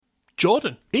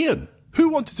Jordan. Ian. Who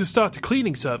wanted to start a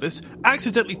cleaning service,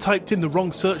 accidentally typed in the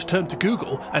wrong search term to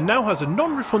Google, and now has a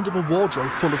non-refundable wardrobe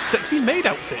full of sexy maid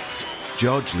outfits?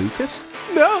 George Lucas?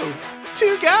 No.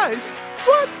 Two guys.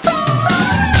 What's up?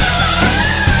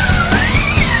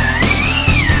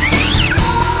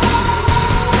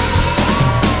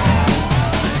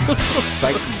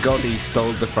 Thank God he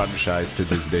sold the franchise to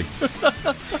Disney.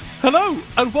 Hello,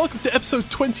 and welcome to episode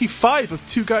 25 of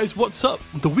Two Guys What's Up,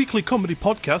 the weekly comedy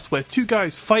podcast where two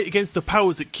guys fight against the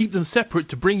powers that keep them separate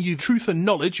to bring you truth and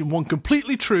knowledge in one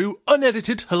completely true,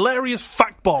 unedited, hilarious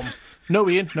fact bomb. No,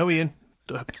 Ian.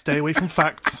 Stay away from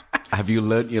facts. Have you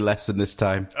learnt your lesson this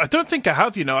time? I don't think I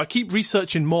have, I keep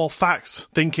researching more facts,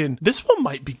 thinking, this one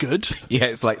might be good. Yeah,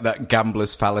 it's like that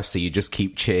gambler's fallacy, you just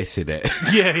keep chasing it.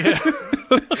 Yeah.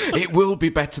 It will be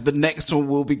better, the next one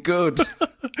will be good.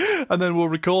 And then we'll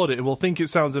record it and we'll think it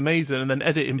sounds amazing and then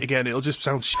edit it again, it'll just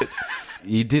sound shit.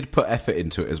 You did put effort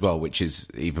into it as well, which is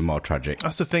even more tragic.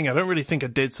 That's the thing, I don't really think I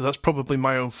did, so that's probably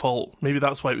my own fault. Maybe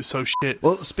that's why it was so shit.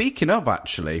 Well, speaking of,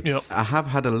 actually, Yep. I have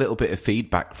had a little bit of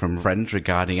feedback from friends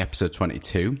regarding episode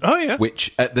 22. Oh, yeah?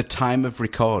 Which, at the time of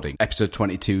recording, episode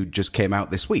 22 just came out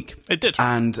this week. It did.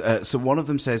 And so one of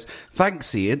them says,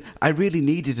 "Thanks, Ian. I really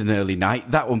needed an early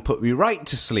night. That one put me right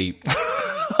to sleep."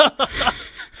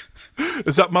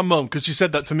 Is that my mum? Because she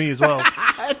said that to me as well.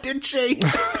 Did she?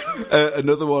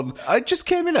 Another one. I just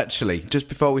came in, actually, just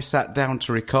before we sat down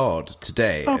to record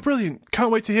today. Oh, brilliant. Can't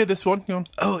wait to hear this one. Go on.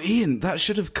 Oh, Ian, that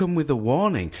should have come with a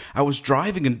warning. I was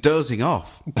driving and dozing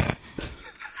off.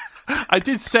 I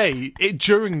did say it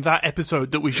during that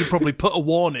episode that we should probably put a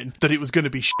warning that it was going to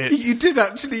be shit. You did,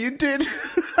 actually, you did.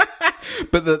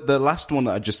 But the last one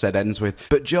that I just said ends with,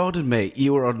 "But Jordan, mate,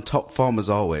 you were on top form as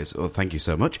always." Oh, thank you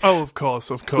so much. Oh, of course.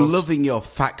 Loving your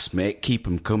facts, mate. Keep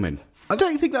them coming. I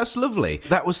don't think that's lovely.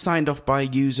 That was signed off by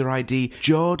user ID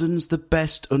Jordan's the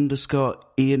best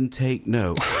 _Ian take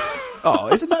note. Oh,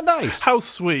 isn't that nice? How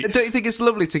sweet. Don't you think it's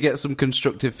lovely to get some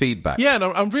constructive feedback? Yeah, and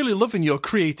I'm really loving your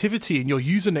creativity and your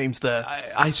usernames there.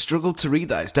 I struggled to read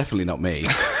that. It's definitely not me.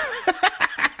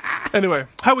 Anyway,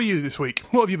 how are you this week?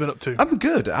 What have you been up to? I'm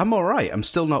good. I'm all right. I'm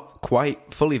still not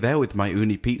quite fully there with my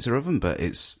Uni pizza oven, but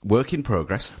it's work in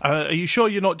progress. Are you sure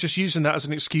you're not just using that as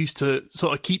an excuse to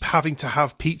sort of keep having to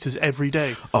have pizzas every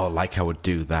day? Oh, like I would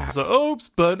do that. So, oops,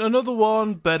 burnt another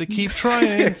one. Better keep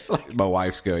trying. It's like my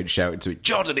wife's going shouting to me,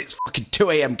 "Jordan, it's fucking 2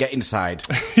 a.m. Get inside."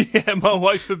 Yeah, my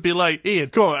wife would be like, "Ian,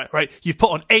 come on, right? You've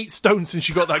put on 8 stone since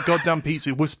you got that goddamn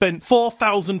pizza. We've spent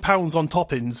 £4,000 on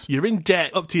toppings. You're in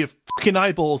debt up to your fucking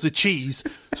eyeballs of cheese.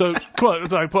 So come on,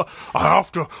 it's like, I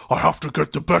have to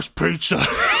get the best pizza."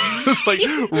 It's like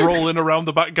rolling around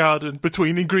the back garden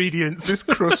between ingredients. This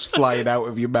crust flying out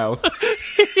of your mouth.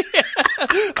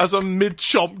 As I'm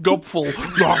mid-chomp gobful.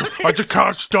 "No, I just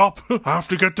can't stop. I have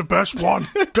to get the best one."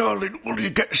 "Darling, will you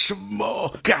get some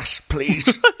more gas, please?"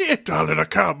 "Darling, I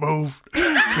can't move.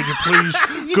 Can you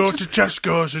please go to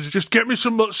Tesco's and just get me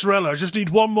some mozzarella? I just need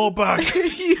one more bag."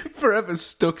 You're forever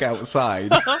stuck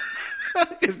outside.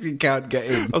 Because you can't get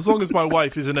in. As long as my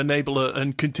wife is an enabler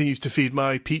and continues to feed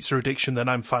my pizza addiction, then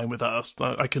I'm fine with that.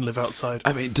 I can live outside.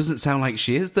 I mean, it doesn't sound like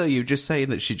she is, though. You're just saying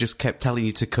that she just kept telling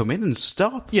you to come in and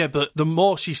stop. Yeah, but the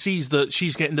more she sees that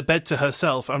she's getting the bed to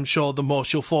herself, I'm sure the more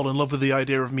she'll fall in love with the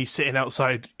idea of me sitting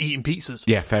outside eating pizzas.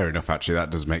 Yeah, fair enough, actually. That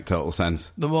does make total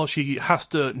sense. The more she has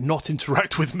to not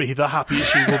interact with me, the happier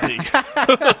she will be.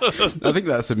 I think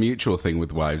that's a mutual thing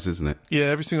with wives, isn't it? Yeah,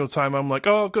 every single time I'm like,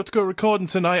 "Oh, I've got to go recording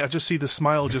tonight," I just see the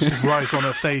smile just rise on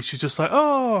her face. She's just like,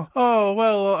 oh,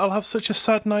 well, I'll have such a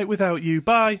sad night without you.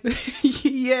 Bye.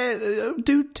 Yeah,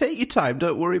 do take your time.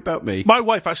 Don't worry about me. My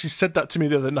wife actually said that to me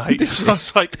the other night. I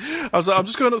was like, I'm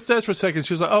just going upstairs for a second.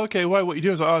 She was like, "Oh, okay, why? What are you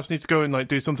doing?" I was like, "Oh, I just need to go and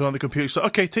do something on the computer." She's like,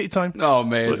 "Okay, take your time." Oh,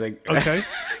 amazing. Like, okay.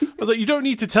 I was like, "You don't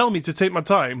need to tell me to take my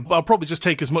time, but I'll probably just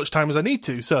take as much time as I need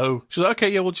to." So she's like, "Okay,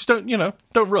 yeah, well, just don't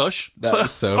rush." That's like,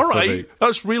 so all funny. right.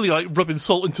 That's really like rubbing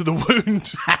salt into the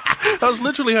wound. That was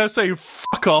literally her saying,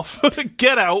 "Fuck off,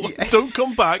 get out, don't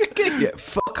come back." Yeah,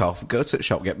 fuck off. Go to the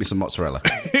shop, get me some mozzarella.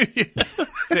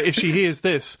 If she hears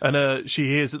this and she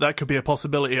hears that could be a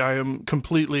possibility, I am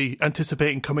completely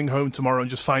anticipating coming home tomorrow and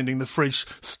just finding the fridge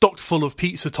stocked full of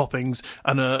pizza toppings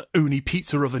and a Uni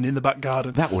pizza oven in the back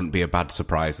garden. That wouldn't be a bad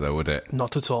surprise, though, would it?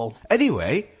 Not at all.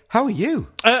 Anyway, how are you?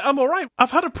 I'm all right.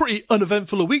 I've had a pretty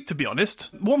uneventful week, to be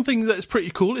honest. One thing that's pretty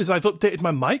cool is I've updated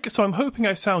my mic, so I'm hoping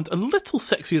I sound a little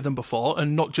sexier than before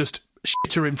and not just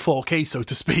shitter in 4K, so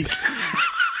to speak.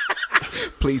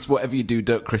 Please, whatever you do,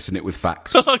 don't christen it with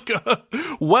facts.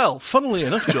 Well, funnily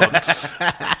enough, John,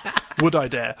 Would I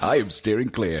dare? I am steering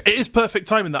clear. It is perfect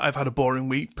timing that I've had a boring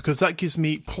week, because that gives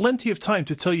me plenty of time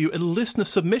to tell you a listener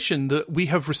submission that we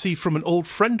have received from an old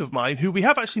friend of mine who we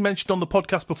have actually mentioned on the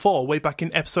podcast before, way back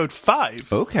in episode 5.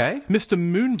 Okay. Mr.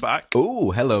 Moonback.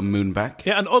 Oh, hello, Moonback.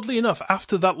 Yeah, and oddly enough,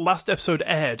 after that last episode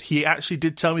aired, he actually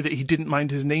did tell me that he didn't mind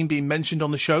his name being mentioned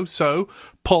on the show. So,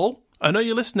 Paul, I know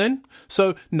you're listening.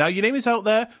 So now your name is out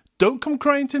there. Don't come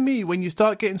crying to me when you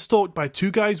start getting stalked by two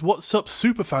guys What's Up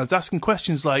superfans asking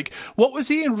questions like, what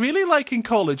was Ian really like in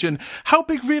college? And how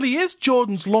big really is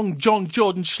Jordan's long John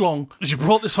Jordan schlong? You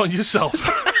brought this on yourself.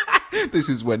 This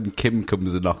is when Kim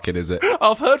comes a-knocking, is it?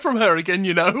 I've heard from her again,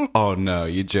 you know. Oh, no,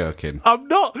 you're joking. I'm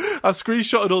not. I've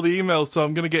screenshotted all the emails, so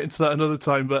I'm going to get into that another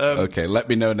time. But okay, let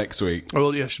me know next week.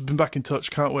 Well, yeah, she's been back in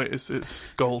touch. Can't wait.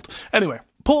 It's gold. Anyway.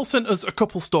 Paul sent us a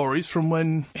couple stories from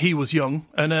when he was young,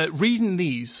 and reading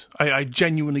these, I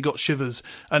genuinely got shivers,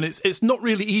 and it's not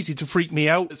really easy to freak me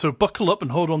out, so buckle up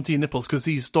and hold on to your nipples, because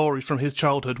these stories from his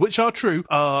childhood, which are true,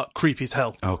 are creepy as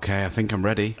hell. Okay, I think I'm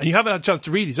ready. And you haven't had a chance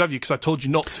to read these, have you? Because I told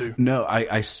you not to. No,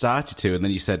 I started to, and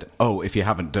then you said, oh, if you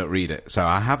haven't, don't read it. So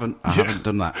I haven't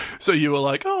done that. So you were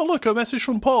like, oh, look, a message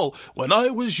from Paul. When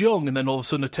I was young, and then all of a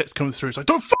sudden a text comes through, it's like,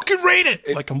 don't fucking read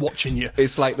it! Like I'm watching you.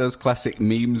 It's like those classic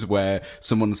memes where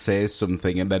someone says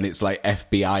something and then it's like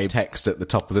FBI text at the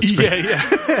top of the screen.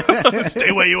 Yeah.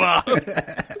 Stay where you are.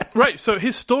 Right, so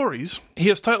his stories, he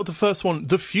has titled the first one,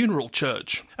 The Funeral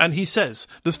Church. And he says,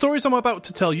 the stories I'm about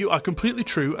to tell you are completely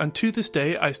true, and to this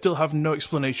day I still have no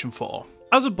explanation for.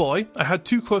 As a boy, I had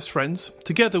two close friends.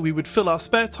 Together we would fill our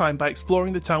spare time by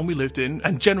exploring the town we lived in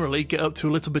and generally get up to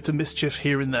a little bit of mischief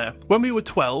here and there. When we were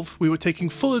 12, we were taking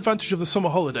full advantage of the summer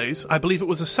holidays. I believe it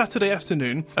was a Saturday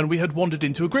afternoon, and we had wandered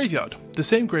into a graveyard. The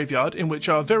same graveyard in which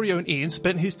our very own Ian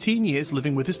spent his teen years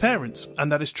living with his parents.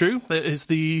 And that is true. It is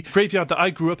the graveyard that I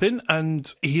grew up in, and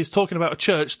he is talking about a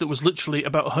church that was literally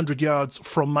about 100 yards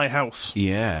from my house.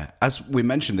 Yeah. As we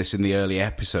mentioned this in the early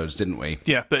episodes, didn't we?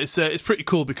 Yeah, but it's pretty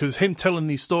cool because him telling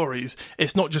these stories,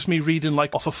 it's not just me reading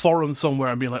like off a forum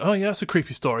somewhere and being like, oh yeah, it's a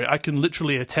creepy story. I can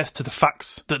literally attest to the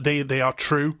facts that they are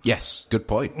true. Yes, good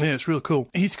point. Yeah, it's real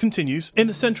cool. He continues, in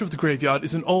the centre of the graveyard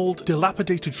is an old,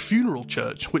 dilapidated funeral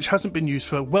church which hasn't been used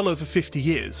for well over 50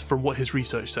 years, from what his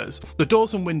research says. The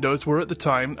doors and windows were at the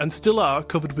time, and still are,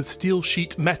 covered with steel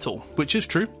sheet metal, which is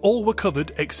true. All were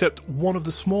covered except one of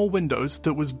the small windows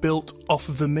that was built off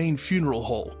of the main funeral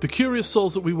hall. The curious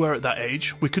souls that we were at that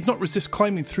age, we could not resist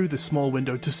climbing through this small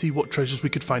window to see what treasures we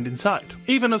could find inside.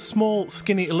 Even as small,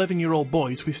 skinny 11-year-old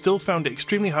boys, we still found it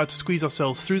extremely hard to squeeze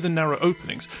ourselves through the narrow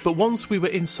openings, but once we were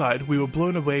inside, we were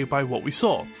blown away by what we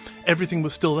saw. Everything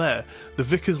was still there. The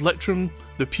vicar's lectern,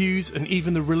 the pews, and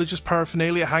even the religious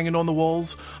paraphernalia hanging on the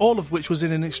walls, all of which was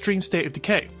in an extreme state of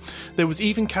decay. There was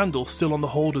even candles still on the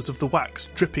holders of the wax,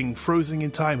 dripping, frozen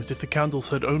in time as if the candles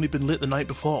had only been lit the night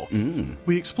before.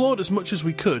 We explored as much as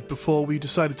we could before we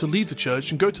decided to leave the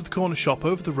church and go to the corner shop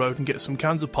over the road and get some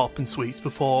cans of pop and sweets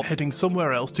before heading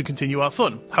somewhere else to continue our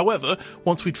fun. However,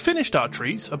 once we'd finished our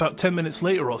treats, about 10 minutes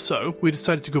later or so, we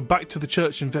decided to go back to the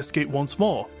church and investigate once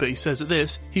more. But he says at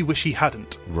this, he wished he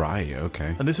hadn't. Right,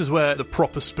 okay. And this is where the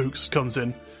proper spooks comes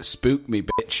in. Spook me,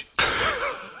 bitch.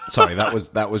 Sorry,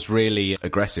 that was really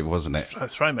aggressive, wasn't it?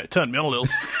 That's right, mate. Turned me on a little.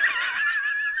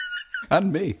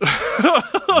 And me.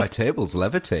 My table's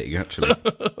levitating, actually.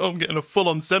 I'm getting a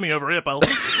full-on semi over here, pal.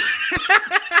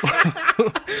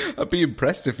 I'd be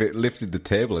impressed if it lifted the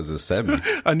table as a semi.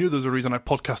 I knew there was a reason I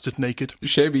podcasted naked.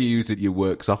 Shame you use it at your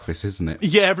work's office, isn't it?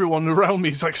 Yeah, everyone around me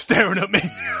is like staring at me.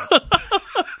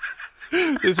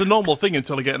 It's a normal thing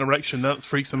until I get an erection. That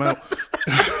freaks them out.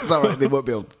 It's alright, they won't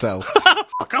be able to tell.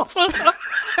 Fuck off.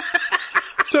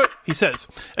 So, he says,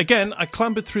 again, I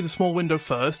clambered through the small window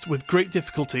first, with great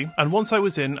difficulty, and once I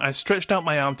was in, I stretched out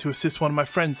my arm to assist one of my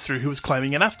friends through who was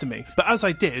climbing in after me. But as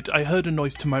I did, I heard a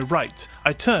noise to my right.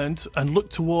 I turned and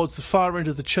looked towards the far end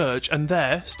of the church, and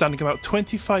there, standing about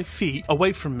 25 feet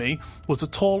away from me, was a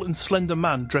tall and slender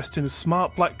man dressed in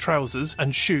smart black trousers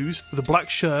and shoes, with a black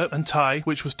shirt and tie,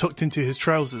 which was tucked into his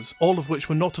trousers, all of which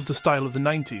were not of the style of the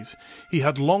 90s. He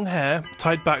had long hair,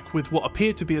 tied back with what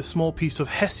appeared to be a small piece of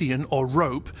hessian or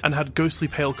rope, and had ghostly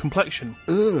pale complexion.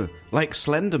 Ugh, like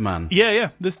Slender Man. Yeah.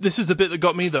 This is the bit that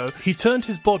got me, though. He turned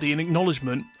his body in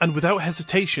acknowledgement, and without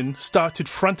hesitation, started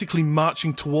frantically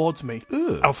marching towards me.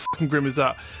 Ugh. How fucking grim is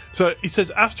that? So, he says,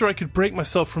 after I could break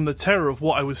myself from the terror of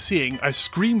what I was seeing, I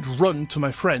screamed run to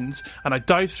my friends, and I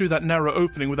dived through that narrow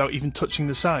opening without even touching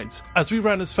the sides. As we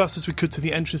ran as fast as we could to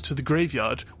the entrance to the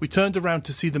graveyard, we turned around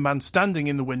to see the man standing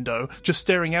in the window, just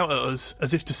staring out at us,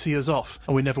 as if to see us off,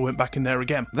 and we never went back in there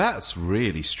again. That's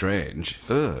really strange. strange.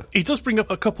 Ugh. He does bring up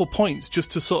a couple points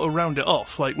just to sort of round it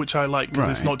off, like, which I like, because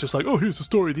it's Right. not just like, oh, here's the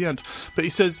story at the end. But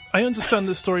he says, I understand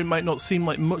this story might not seem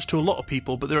like much to a lot of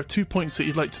people, but there are 2 points that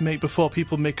you'd like to make before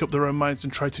people make up their own minds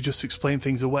and try to just explain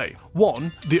things away.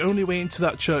 One, the only way into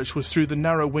that church was through the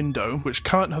narrow window, which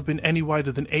can't have been any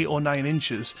wider than 8 or 9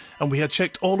 inches, and we had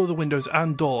checked all of the windows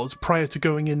and doors prior to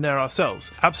going in there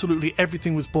ourselves. Absolutely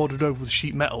everything was boarded over with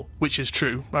sheet metal, which is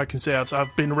true. I can say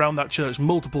I've been around that church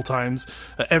multiple times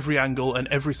at every angle, and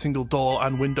every single door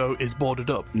and window is boarded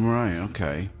up. Right,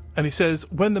 okay. And he says,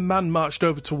 when the man marched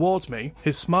over towards me,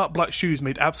 his smart black shoes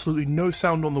made absolutely no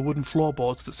sound on the wooden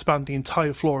floorboards that spanned the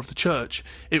entire floor of the church.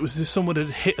 It was as if someone had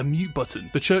hit a mute button.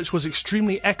 The church was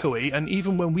extremely echoey, and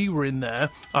even when we were in there,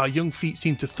 our young feet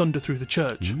seemed to thunder through the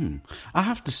church. I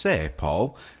have to say,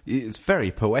 Paul, it's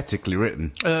very poetically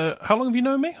written. How long have you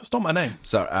known me? That's not my name.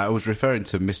 So I was referring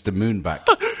to Mr. Moonback.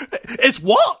 It's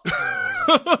what?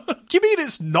 You mean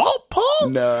it's not, Paul?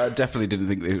 No, I definitely didn't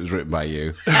think that it was written by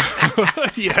you.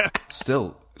 Yeah.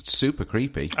 Still, super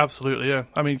creepy. Absolutely, yeah.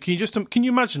 I mean, can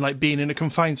you imagine, like, being in a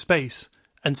confined space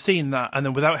and seeing that, and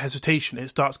then without hesitation, it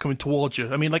starts coming towards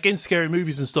you? I mean, like in scary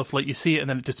movies and stuff, like you see it and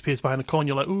then it disappears behind a corner,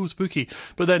 you're like, ooh, spooky.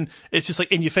 But then it's just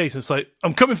like in your face, and it's like,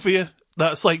 I'm coming for you.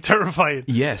 That's like terrifying.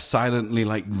 Yeah, silently,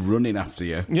 like, running after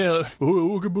you. Yeah.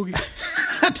 Ooh, oogie boogie.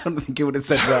 I don't think he would have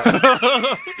said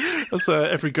that. That's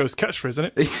every ghost catchphrase,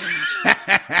 isn't it?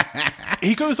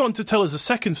 He goes on to tell us a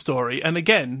second story, and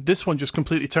again, this one just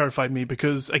completely terrified me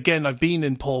because, again, I've been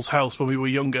in Paul's house when we were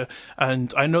younger,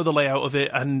 and I know the layout of it,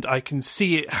 and I can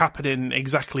see it happening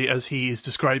exactly as he is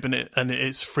describing it, and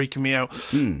it's freaking me out.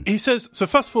 He says, so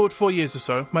fast forward 4 years or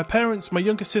so, my parents, my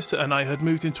younger sister and I had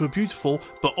moved into a beautiful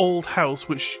but old house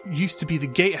which used to be the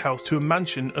gatehouse to a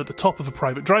mansion at the top of a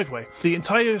private driveway. The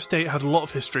entire estate had a lot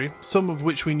of history, some of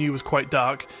which we knew was quite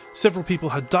dark. Several people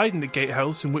had died in the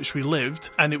gatehouse in which we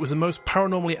lived, and it was the most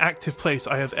paranormally active place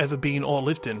I have ever been or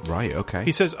lived in. Right, okay.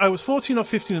 He says, I was 14 or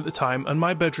 15 at the time, and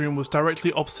my bedroom was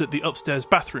directly opposite the upstairs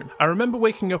bathroom. I remember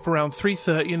waking up around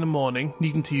 3:30 in the morning,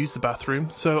 needing to use the bathroom,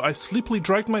 so I sleepily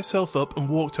dragged myself up and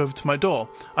walked over to my door.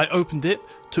 I opened it,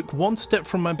 took one step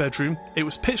from my bedroom. It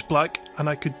was pitch black, and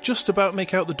I could just about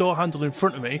make out the door handle in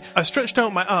front of me. I stretched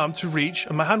out my arm to reach,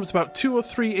 and my hand was about 2 or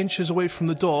 3 inches away from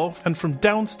the door, and from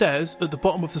downstairs, at the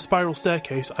bottom of the spiral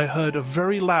staircase, I heard a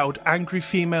very loud, angry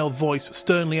female voice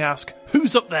sternly ask,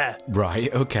 "Who's up there?"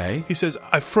 Right, okay. He says,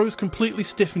 I froze completely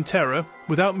stiff in terror.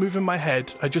 Without moving my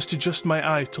head, I just adjusted my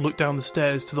eyes to look down the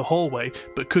stairs to the hallway,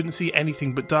 but couldn't see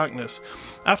anything but darkness.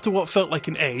 After what felt like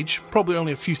an age, probably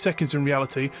only a few seconds in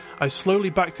reality, I slowly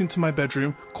backed into my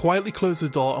bedroom, quietly closed the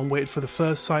door and waited for the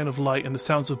first sign of light and the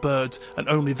sounds of birds, and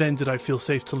only then did I feel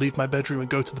safe to leave my bedroom and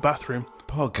go to the bathroom.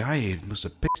 Poor guy, he must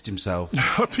have pissed himself.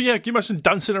 Yeah, can you imagine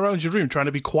dancing around your room trying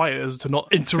to be quiet as to not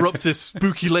interrupt this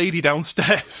spooky lady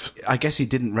downstairs? I guess he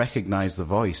didn't recognise the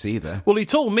voice either. Well, he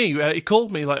told me, he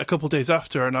called me like a couple of days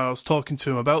after, and I was talking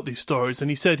to him about these stories,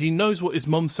 and he said he knows what his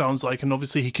mum sounds like, and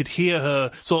obviously he could hear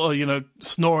her sort of,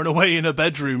 snoring away in her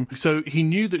bedroom, so he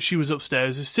knew that she was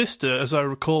upstairs. His sister, as I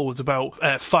recall, was about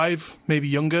 5, maybe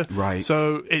younger. Right.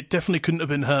 So it definitely couldn't have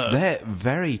been her. They're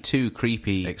very two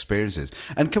creepy experiences.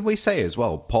 And can we say as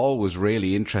well, Paul was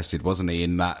really interested, wasn't he,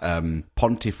 in that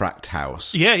Pontefract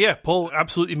house? Yeah, Paul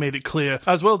absolutely made it clear,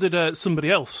 as well did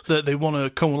somebody else, that they want to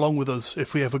come along with us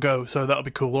if we ever go, so that'll be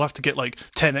cool. We'll have to get like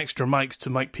 10 extra mics to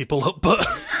mic people up, but...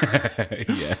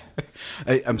 Yeah.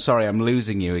 I'm sorry, I'm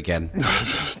losing you again.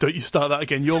 Don't you start that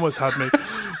again, you almost had me.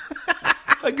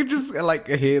 I could just,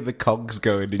 hear the cogs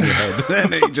going in your head,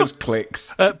 and it just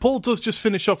clicks. Paul does just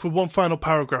finish off with one final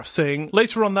paragraph saying,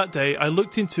 later on that day, I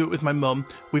looked into it with my mum.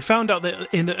 We found out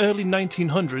that in the early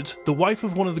 1900s, the wife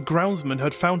of one of the groundsmen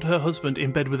had found her husband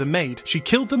in bed with a maid. She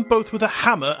killed them both with a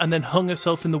hammer and then hung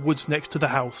herself in the woods next to the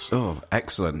house. Oh,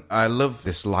 excellent. I love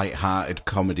this light-hearted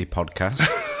comedy podcast.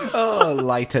 Oh,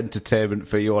 light entertainment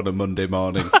for you on a Monday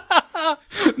morning.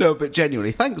 No, but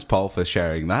genuinely, thanks, Paul, for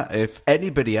sharing that. If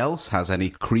anybody else has any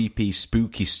creepy,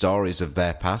 spooky stories of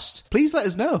their past, please let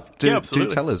us know. Do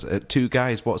tell us at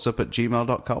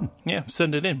twoguyswhatsup@gmail.com. Yeah,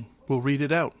 send it in. We'll read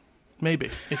it out. Maybe,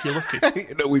 if you're lucky.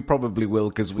 No, we probably will,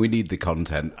 because we need the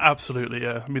content. Absolutely,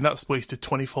 yeah. I mean, that's wasted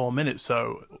 24 minutes,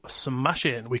 so smash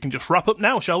in. We can just wrap up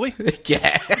now, shall we?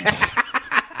 Yeah.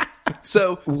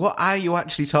 So, what are you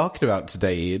actually talking about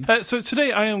today, Ian? So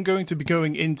today I am going to be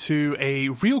going into a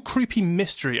real creepy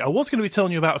mystery. I was going to be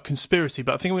telling you about a conspiracy,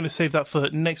 but I think I'm going to save that for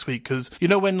next week, because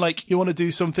when you want to do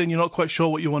something, you're not quite sure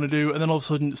what you want to do, and then all of a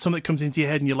sudden something comes into your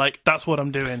head and you're like, that's what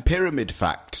I'm doing. Pyramid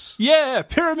Facts. Yeah,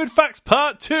 Pyramid Facts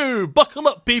Part 2. Buckle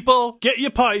up, people. Get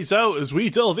your pies out as we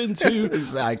delve into...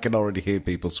 I can already hear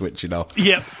people switching off.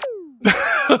 Yep.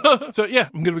 So yeah,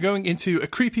 I'm going to be going into a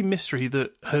creepy mystery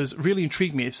that has really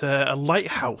intrigued me. It's a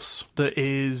lighthouse that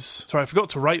is... Sorry, I forgot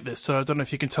to write this, so I don't know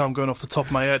if you can tell I'm going off the top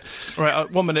of my head. Right,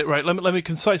 1 minute, right, let me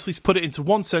concisely put it into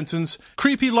one sentence.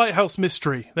 Creepy lighthouse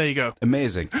mystery. There you go.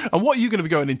 Amazing. And what are you going to be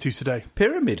going into today?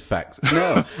 Pyramid facts.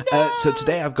 No. So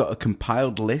today I've got a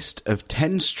compiled list of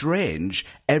 10 strange,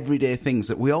 everyday things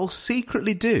that we all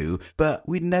secretly do, but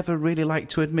we never really like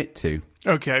to admit to.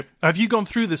 Okay. Have you gone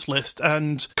through this list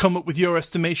and come up with your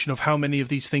estimation of how many of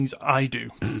these things I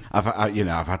do? I've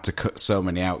had to cut so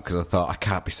many out because I thought I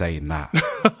can't be saying that.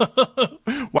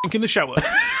 Wank in the shower.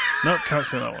 No, can't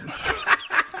say that one.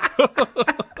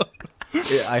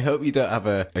 Yeah, I hope you don't have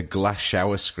a glass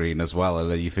shower screen as well, and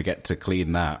then you forget to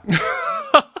clean that.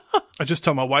 I just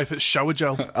tell my wife it's shower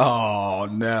gel. Oh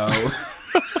no.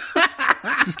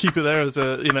 Just keep it there as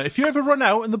a, if you ever run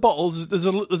out in the bottles, there's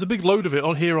a big load of it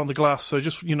on here on the glass. So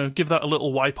just, give that a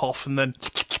little wipe off and then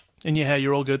in your hair,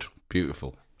 you're all good.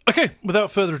 Beautiful. Okay,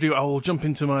 without further ado, I will jump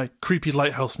into my creepy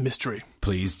lighthouse mystery.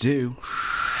 Please do.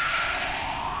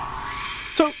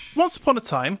 So, once upon a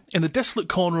time, in the desolate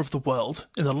corner of the world,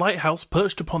 in a lighthouse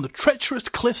perched upon the treacherous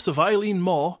cliffs of Eileen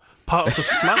Moor, part of the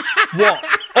flat... What?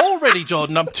 Already,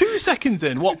 Jordan, I'm 2 seconds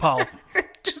in. What, pal?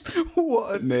 Just,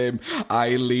 what a name.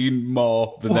 Eileen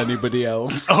more than anybody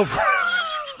else. Oh,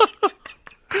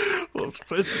 well,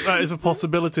 that is a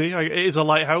possibility. It is a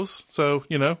lighthouse, so,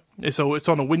 it's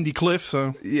on a windy cliff,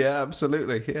 so... Yeah,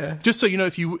 absolutely, yeah. Just so you know,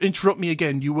 if you interrupt me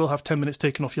again, you will have 10 minutes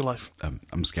taken off your life.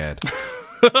 I'm scared.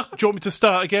 Do you want me to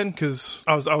start again? Because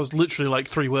I was literally like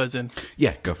 3 words in.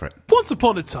 Yeah, go for it. Once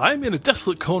upon a time, in a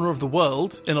desolate corner of the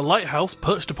world, in a lighthouse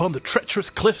perched upon the treacherous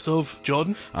cliffs of,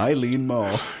 Jordan, Eileen Moor,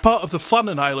 part of the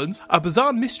Flannan Islands, a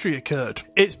bizarre mystery occurred.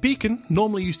 Its beacon,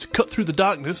 normally used to cut through the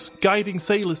darkness, guiding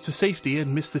sailors to safety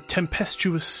amidst the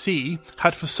tempestuous sea,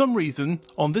 had for some reason,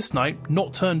 on this night,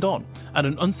 not turned on, and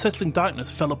an unsettling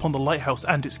darkness fell upon the lighthouse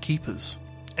and its keepers.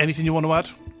 Anything you want to add?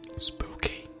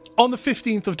 Spooky. On the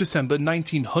 15th of December,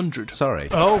 1900. Sorry.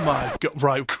 Oh my god,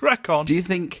 right, crack on. Do you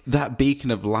think that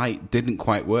beacon of light didn't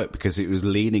quite work because it was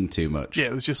leaning too much? Yeah,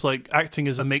 it was just like acting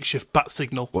as a makeshift bat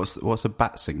signal. What's a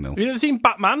bat signal? You never seen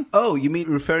Batman? Oh, you mean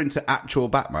referring to actual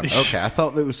Batman? Okay, I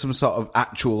thought there was some sort of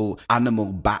actual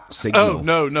animal bat signal.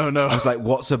 Oh, no. I was like,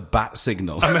 what's a bat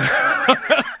signal?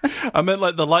 I meant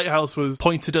like the lighthouse was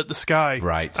pointed at the sky.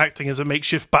 Right. Acting as a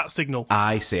makeshift bat signal.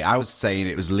 I see. I was saying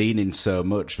it was leaning so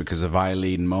much because of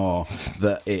Eileen Moor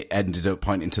that it ended up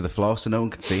pointing to the floor so no one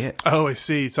could see it. Oh, I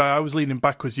see. So I was leaning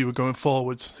backwards, you were going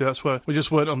forwards. See, that's where we just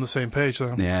weren't on the same page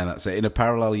though. Yeah, that's it. In a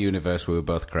parallel universe, we were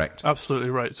both correct. Absolutely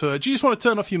right. So do you just want to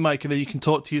turn off your mic and then you can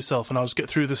talk to yourself and I'll just get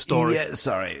through the story? Yeah,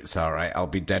 sorry. It's all right. I'll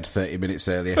be dead 30 minutes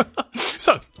earlier.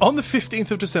 So, on the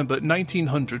 15th of December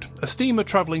 1900, a steamer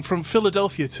travelling from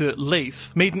Philadelphia to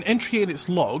Leith made an entry in its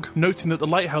log noting that the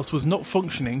lighthouse was not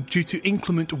functioning due to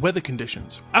inclement weather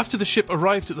conditions. After the ship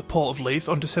arrived at the port of Leith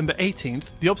on December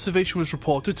 18th, the observation was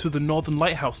reported to the Northern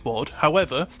Lighthouse Board.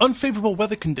 However, unfavourable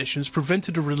weather conditions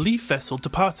prevented a relief vessel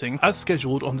departing as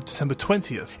scheduled on December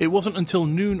 20th. It wasn't until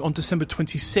noon on December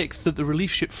 26th that the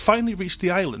relief ship finally reached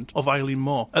the island of Eileen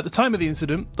Moor. At the time of the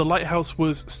incident, the lighthouse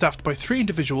was staffed by 3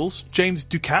 individuals, James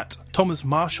Ducat, Thomas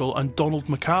Marshall and Donald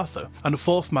MacArthur, and a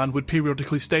 4th man would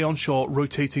periodically stay on shore,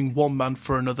 rotating one man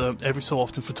for another every so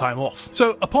often for time off.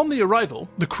 So, upon the arrival,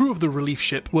 the crew of the relief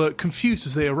ship were confused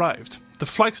as they arrived. The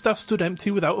flagstaff stood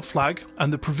empty without a flag,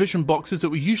 and the provision boxes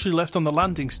that were usually left on the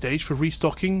landing stage for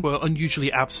restocking were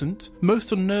unusually absent.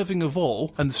 Most unnerving of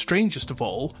all, and the strangest of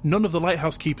all, none of the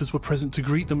lighthouse keepers were present to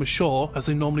greet them ashore as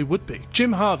they normally would be.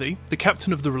 Jim Harvey, the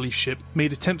captain of the relief ship,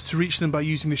 made attempts to reach them by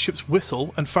using the ship's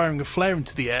whistle and firing a flare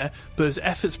into the air, but his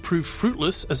efforts proved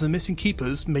fruitless as the missing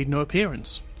keepers made no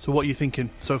appearance. So what are you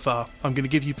thinking so far? I'm going to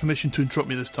give you permission to interrupt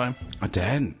me this time. I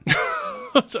daren't.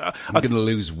 So, I'm going to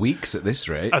lose weeks at this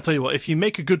rate. I'll tell you what, if you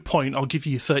make a good point, I'll give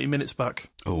you 30 minutes back.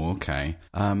 Oh, okay.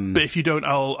 But if you don't,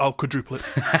 I'll quadruple it.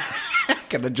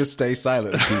 Can I just stay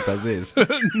silent and keep as is?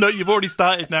 No, you've already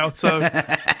started now, so...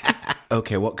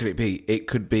 Okay, what could it be? It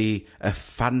could be a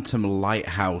phantom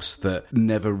lighthouse that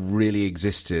never really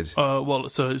existed. Well,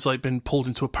 so it's like been pulled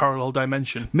into a parallel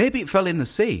dimension. Maybe it fell in the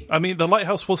sea. I mean, the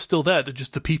lighthouse was still there,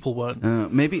 just the people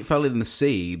weren't. Maybe it fell in the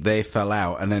sea, they fell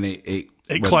out, and then it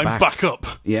climbed back up.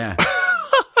 Yeah.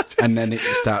 And then it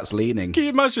starts leaning. Can you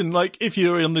imagine, like, if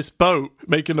you're in this boat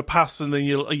making a pass and then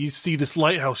you see this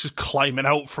lighthouse just climbing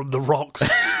out from the rocks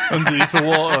underneath the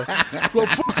water? Well,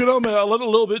 fucking hell, mate, I went a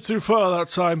little bit too far that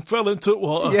time. Fell into the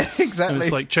water. Yeah, exactly. And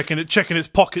it's like checking its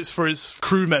pockets for its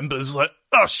crew members. Like,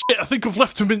 oh shit, I think I've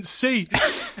left him in sea.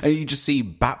 And you just see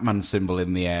Batman symbol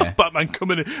in the air. Batman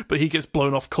coming in, but he gets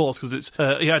blown off course because it's,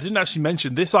 I didn't actually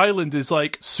mention, this island is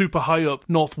like super high up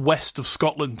northwest of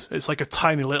Scotland. It's like a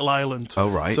tiny little island. Oh,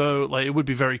 right. So like it would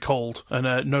be very cold,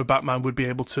 and no Batman would be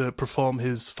able to perform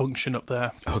his function up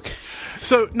there. Okay.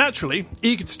 So naturally,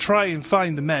 eager to try and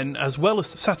find the men as well as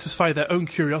satisfy their own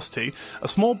curiosity, a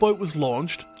small boat was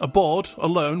launched. Aboard,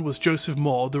 alone, was Joseph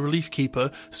Moore, the relief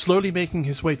keeper, slowly making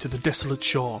his way to the desolate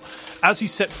shore. As he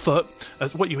set foot,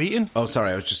 what you eating? Oh,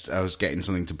 sorry, I was getting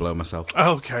something to blow myself.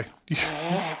 Oh, okay.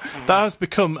 That has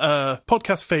become a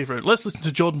podcast favourite. Let's listen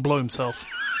to Jordan blow himself.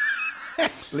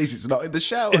 At least it's not in the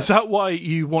shower. Is that why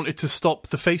you wanted to stop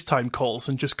the FaceTime calls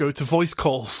and just go to voice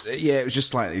calls? Yeah, it was just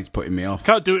slightly putting me off.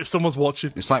 Can't do it if someone's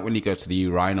watching. It's like when you go to the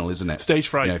urinal, isn't it? Stage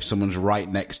fright. You know, if someone's right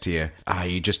next to you,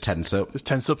 you just tense up. Just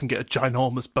tense up and get a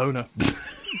ginormous boner.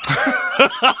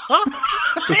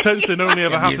 The tensing only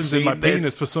ever happens in my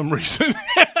penis for some reason.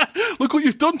 Look what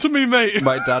you've done to me, mate.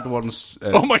 My dad once...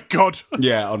 oh, my God.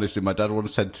 Yeah, honestly, my dad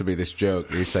once said to me this joke.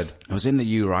 He said, I was in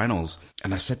the urinals,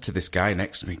 and I said to this guy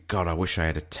next to me, God, I wish I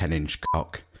had a 10-inch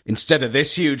cock. Instead of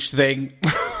this huge thing.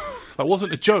 That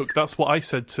wasn't a joke. That's what I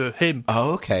said to him.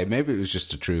 Oh, okay. Maybe it was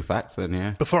just a true fact then,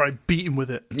 yeah. Before I beat him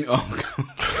with it. Oh, God.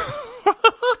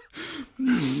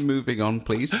 Moving on,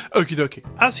 please. Okie dokie.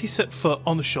 As he set foot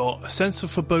on the shore, a sense of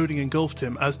foreboding engulfed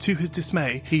him as, to his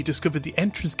dismay, he discovered the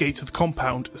entrance gate of the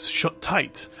compound shut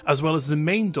tight, as well as the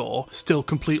main door still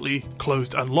completely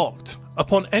closed and locked.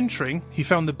 Upon entering, he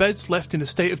found the beds left in a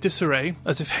state of disarray,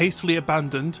 as if hastily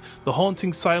abandoned. The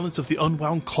haunting silence of the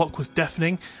unwound clock was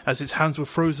deafening, as its hands were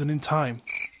frozen in time.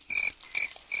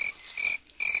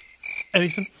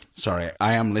 Anything? Sorry,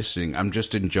 I am listening. I'm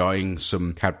just enjoying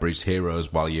some Cadbury's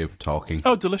Heroes while you're talking.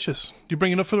 Oh, delicious. You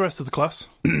bring enough for the rest of the class?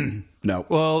 No.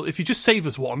 Well, if you just save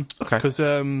us one. Okay. Because,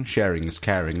 sharing is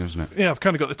caring, isn't it? yeah, I've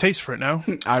kind of got the taste for it now.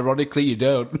 Ironically, you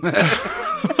don't.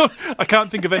 I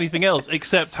can't think of anything else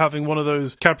except having one of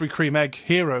those Cadbury Cream Egg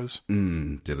Heroes.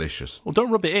 Delicious. Well, don't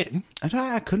rub it in.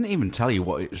 I couldn't even tell you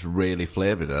what it's really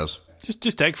flavoured as.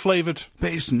 Just egg flavoured.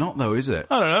 But it's not, though, is it?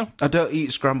 I don't know. I don't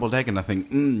eat scrambled egg and I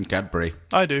think, Cadbury.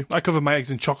 I do. I cover my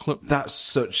eggs in chocolate. That's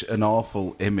such an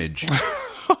awful image.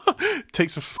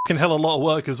 Takes a fucking hell of a lot of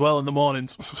work as well in the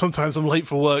mornings. Sometimes I'm late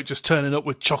for work, just turning up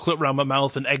with chocolate around my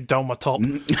mouth and egg down my top.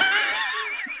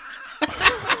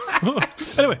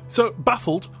 Anyway, so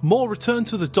baffled, Moore returned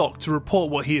to the dock to report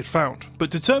what he had found. But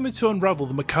determined to unravel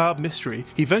the macabre mystery,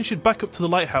 he ventured back up to the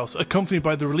lighthouse, accompanied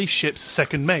by the relief ship's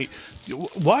second mate.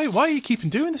 Why are you keeping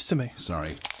doing this to me?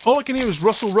 Sorry. All I can hear is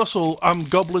Russell, Russell, I'm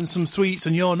gobbling some sweets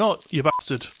and you're not, you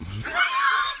bastard.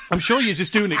 I'm sure you're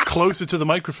just doing it closer to the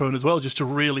microphone as well, just to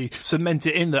really cement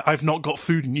it in that I've not got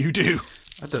food and you do.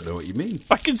 I don't know what you mean.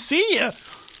 I can see you.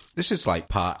 This is like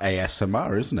part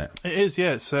ASMR, isn't it? It is,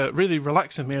 yeah. It's really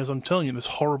relaxing me as I'm telling you this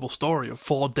horrible story of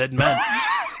 4 dead men.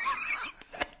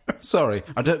 Sorry,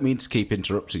 I don't mean to keep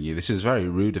interrupting you. This is very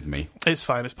rude of me. It's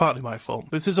fine. It's partly my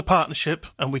fault. This is a partnership,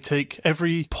 and we take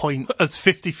every point as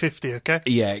 50-50, okay?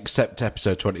 Yeah, except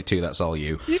episode 22, that's all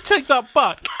you. You take that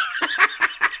back.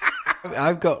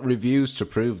 I've got reviews to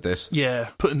prove this. Yeah,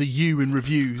 putting the U in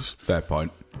reviews. Fair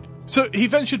point. So he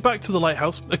ventured back to the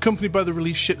lighthouse, accompanied by the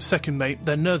relief ship's second mate,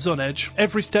 their nerves on edge.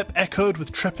 Every step echoed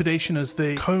with trepidation as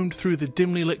they combed through the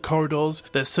dimly lit corridors.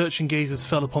 Their searching gazes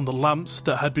fell upon the lamps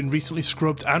that had been recently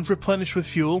scrubbed and replenished with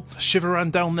fuel. A shiver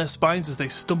ran down their spines as they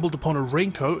stumbled upon a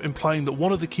raincoat, implying that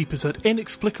one of the keepers had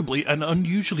inexplicably and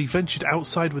unusually ventured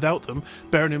outside without them.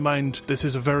 Bearing in mind, this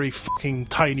is a very fucking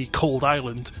tiny, cold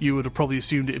island, you would have probably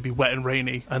assumed it'd be wet and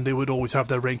rainy, and they would always have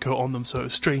their raincoat on them, so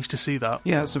it's strange to see that.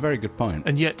 Yeah, that's a very good point.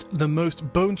 And yet, the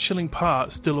most bone-chilling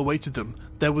part still awaited them.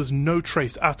 There was no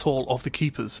trace at all of the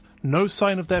keepers. No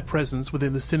sign of their presence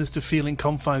within the sinister-feeling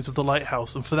confines of the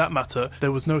lighthouse, and for that matter,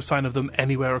 there was no sign of them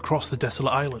anywhere across the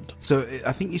desolate island. So,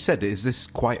 I think you said, is this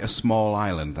quite a small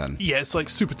island, then? Yeah, it's, like,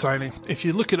 super tiny. If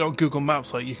you look at it on Google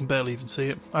Maps, like, you can barely even see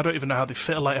it. I don't even know how they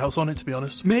fit a lighthouse on it, to be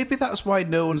honest. Maybe that's why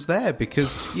no one's there,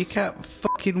 because you can't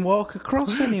fucking walk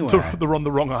across anywhere. They're on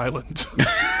the wrong island.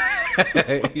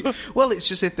 Well, it's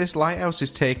just if this lighthouse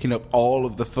is taking up all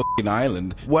of the fucking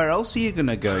island, where else are you going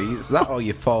to go? Is that or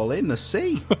you fall in the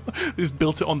sea? They just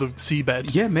built it on the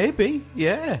seabed. Yeah, maybe.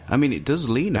 Yeah. I mean, it does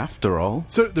lean after all.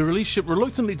 So the relief ship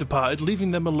reluctantly departed,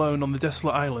 leaving them alone on the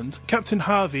desolate island. Captain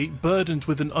Harvey, burdened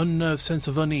with an unnerved sense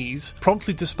of unease,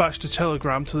 promptly dispatched a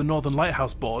telegram to the Northern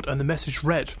Lighthouse Board, and the message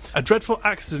read, "A dreadful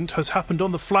accident has happened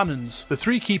on the Flannans. The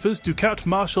 3 keepers, Ducat,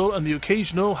 Marshall, and the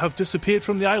Occasional have disappeared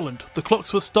from the island. The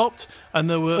clocks were stopped, stopped, and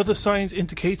there were other signs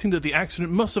indicating that the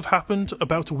accident must have happened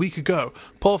about a week ago.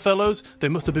 Poor fellows, they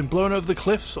must have been blown over the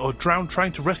cliffs or drowned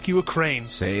trying to rescue a crane.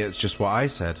 See, it's just what I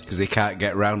said, because they can't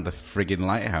get round the friggin'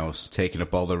 lighthouse, taking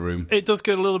up all the room. It does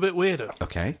get a little bit weirder.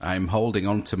 Okay, I'm holding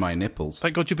on to my nipples.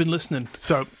 Thank God you've been listening.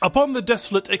 So, upon the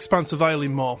desolate expanse of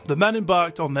Eilean Moor, the men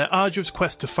embarked on their arduous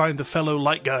quest to find the fellow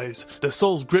light guys, their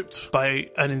souls gripped by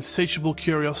an insatiable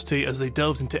curiosity as they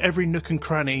delved into every nook and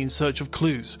cranny in search of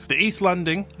clues. The East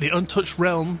Landing, the untouched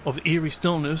realm of eerie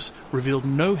stillness, revealed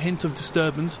no hint of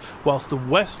disturbance, whilst the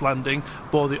West Landing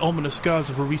bore the ominous scars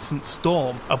of a recent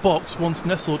storm. A box, once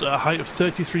nestled at a height of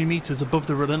 33 metres above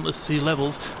the relentless sea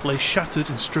levels, lay shattered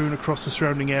and strewn across the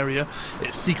surrounding area,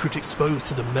 its secret exposed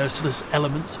to the merciless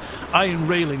elements. Iron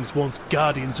railings, once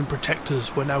guardians and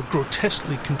protectors, were now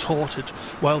grotesquely contorted,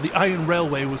 while the iron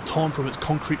railway was torn from its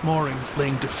concrete moorings,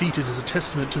 laying defeated as a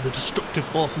testament to the destructive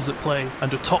forces at play.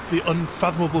 And atop the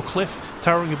unfathomable cliff,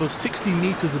 towering above 60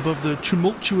 metres above the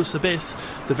tumultuous abyss,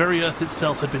 the very earth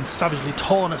itself had been savagely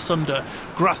torn asunder,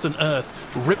 grass and earth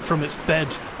ripped from its bed,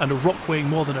 and a rock weighing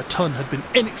more than a ton had been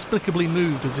inexplicably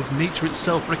moved as if nature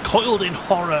itself recoiled in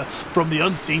horror from the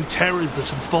unseen terrors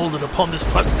that unfolded upon this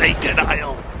forsaken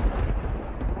isle.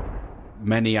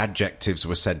 Many adjectives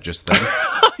were said just then.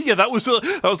 Yeah, that was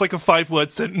like a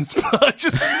 5-word sentence, but I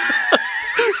just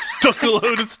stuck a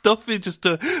load of stuff in just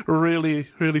to really,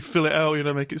 really fill it out,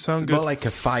 make it sound good. More like a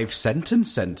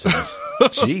 5-sentence sentence.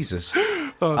 Jesus.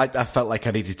 I felt like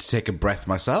I needed to take a breath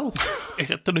myself. I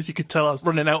don't know if you could tell I was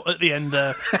running out at the end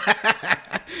there.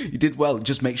 You did well.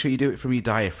 Just make sure you do it from your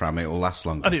diaphragm. It will last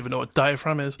longer. I don't even know what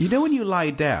diaphragm is. You know when you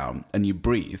lie down and you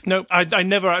breathe? No, I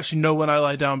never actually know when I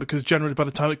lie down, because generally by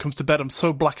the time it comes to bed, I'm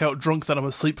so blackout drunk that I'm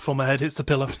asleep before my head hits the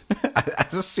pillow. I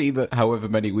see that however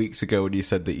many weeks ago when you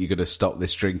said that you're going to stop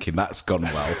this drinking, that's gone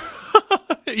well.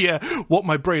 Yeah, what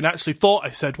my brain actually thought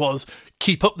I said was,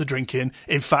 keep up the drinking,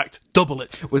 in fact, double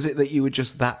it. Was it that you were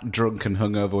just that drunk and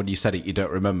hungover when you said it, you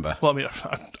don't remember? Well, I mean,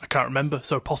 I can't remember,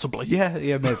 so possibly.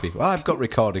 Yeah, maybe. Well, I've got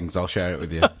recordings, I'll share it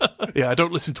with you. Yeah, I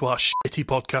don't listen to our shitty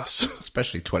podcasts.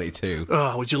 Especially 22.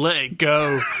 Oh, would you let it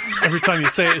go? Every time you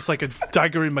say it, it's like a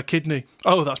dagger in my kidney.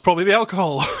 Oh, that's probably the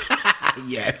alcohol.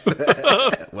 Yes.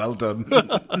 Well done.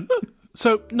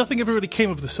 So, nothing ever really came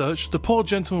of the search. The poor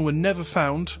gentlemen were never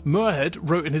found. Moorhead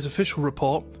wrote in his official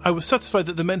report, "I was satisfied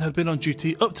that the men had been on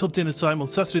duty up till dinner time on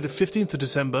Saturday the 15th of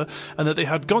December, and that they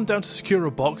had gone down to secure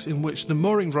a box in which the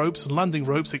mooring ropes, landing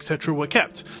ropes, etc. were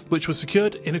kept, which was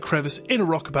secured in a crevice in a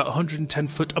rock about 110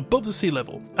 foot above the sea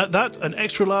level. At that, an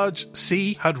extra-large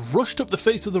sea had rushed up the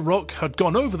face of the rock, had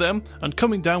gone over them, and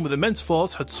coming down with immense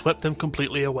force, had swept them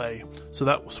completely away." So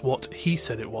that was what he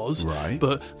said it was. Right.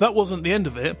 But that wasn't the end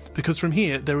of it, because from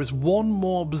here, there is one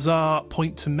more bizarre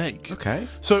point to make. Okay.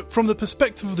 So, from the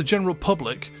perspective of the general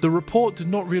public, the report did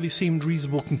not really seem a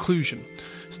reasonable conclusion.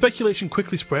 Speculation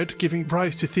quickly spread, giving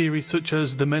rise to theories such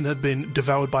as the men had been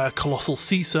devoured by a colossal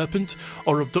sea serpent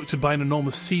or abducted by an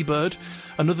enormous seabird.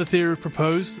 Another theory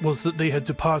proposed was that they had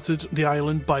departed the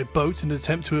island by boat in an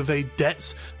attempt to evade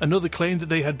debts. Another claimed that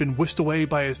they had been whisked away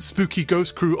by a spooky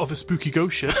ghost crew of a spooky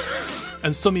ghost ship.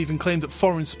 And some even claimed that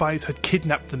foreign spies had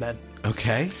kidnapped the men.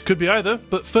 Okay. Could be either,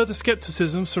 but further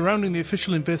skepticism surrounding the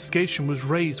official investigation was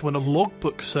raised when a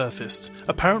logbook surfaced,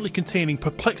 apparently containing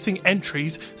perplexing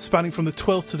entries spanning from the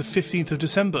 12th to the 15th of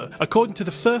December. According to the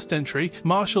first entry,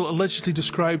 Marshall allegedly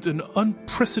described an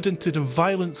unprecedented and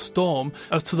violent storm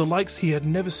as to the likes he had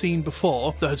never seen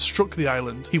before that had struck the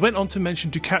island. He went on to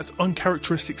mention Ducat's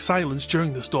uncharacteristic silence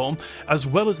during the storm, as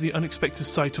well as the unexpected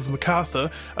sight of MacArthur,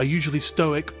 a usually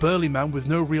stoic, burly man with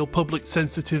no real public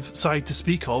sensitive side to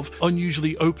speak of,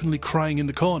 unusually openly crying in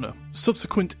the corner.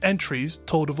 Subsequent entries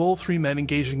told of all three men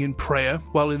engaging in prayer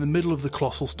while in the middle of the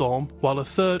colossal storm, while a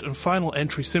third and final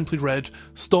entry simply read,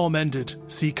 "Storm ended,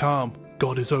 sea calm.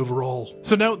 God is over all."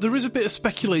 So now, there is a bit of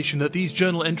speculation that these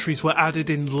journal entries were added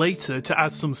in later to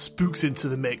add some spooks into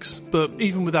the mix, but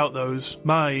even without those,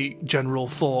 my general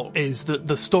thought is that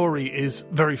the story is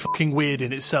very fucking weird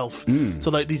in itself.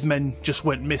 So like, these men just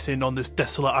went missing on this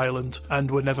desolate island and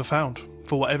were never found.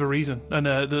 For whatever reason. And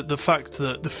the fact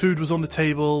that the food was on the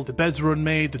table, the beds were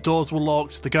unmade, the doors were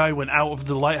locked, the guy went out of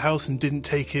the lighthouse and didn't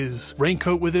take his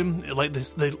raincoat with him, like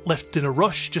this, they left in a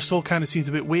rush, just all kind of seems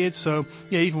a bit weird. So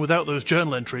yeah, even without those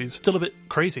journal entries, still a bit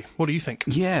crazy. What do you think?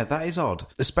 Yeah, that is odd,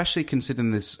 especially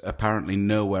considering there's apparently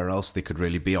nowhere else they could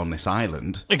really be on this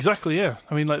island. Exactly, yeah.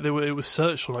 I mean, like, it was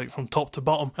searched like from top to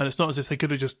bottom, and it's not as if they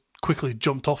could have just quickly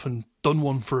jumped off and done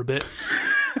one for a bit.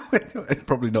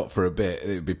 Probably not for a bit.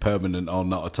 It would be permanent or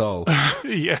not at all.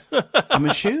 Yeah. I'm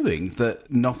assuming that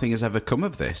nothing has ever come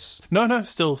of this. No,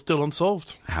 still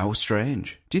unsolved. How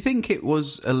strange. Do you think it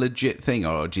was a legit thing,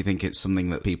 or do you think it's something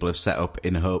that people have set up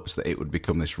in hopes that it would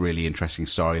become this really interesting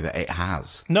story that it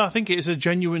has? No, I think it is a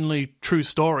genuinely true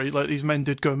story. Like, these men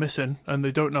did go missing, and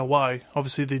they don't know why.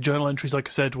 Obviously, the journal entries, like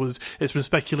I said, it's been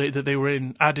speculated that they were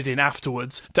added in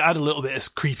afterwards to add a little bit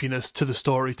of creepiness to the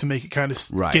story, to make it kind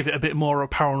of give it a bit more of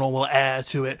a paranormal air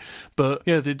to it. But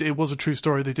yeah, it was a true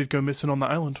story. They did go missing on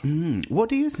that island. What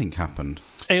do you think happened?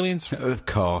 Aliens. Of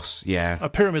course, yeah. A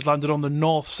pyramid landed on the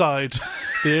north side.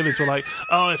 The aliens were like,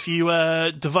 oh, if you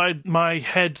divide my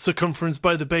head circumference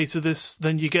by the base of this,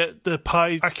 then you get the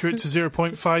pi accurate to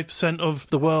 0.5% of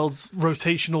the world's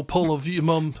rotational pull of your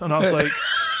mum. And I was like,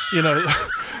 you know,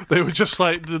 they were just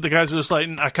like, the guys were just like,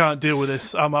 I can't deal with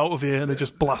this, I'm out of here. And they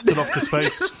just blasted off to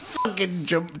space. Fucking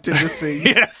jumped in the sea.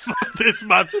 Yeah, fuck this,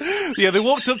 man. Yeah, they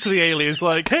walked up to the aliens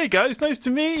like, hey guys, nice to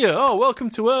meet you. Oh,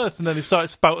 welcome to Earth. And then they started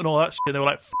spouting all that shit. They were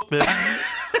like, fuck this.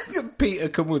 Peter,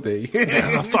 come with me.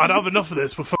 Yeah, I thought I'd have enough of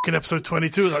this for fucking episode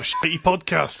 22 of that shitty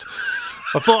podcast.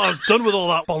 I thought I was done with all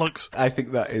that bollocks. I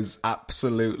think that is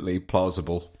absolutely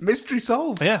plausible. Mystery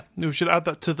solved. Yeah, we should add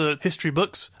that to the history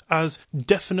books as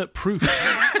definite proof.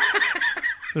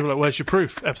 They were like, where's your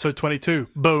proof? Episode 22.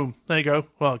 Boom. There you go.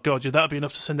 Well, God, that'd be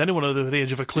enough to send anyone over the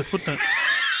edge of a cliff, wouldn't it?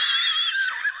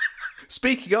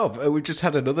 Speaking of, we've just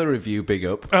had another review big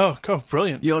up. Oh, God,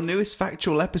 brilliant. Your newest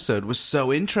factual episode was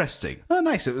so interesting. Oh,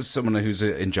 nice. It was someone who's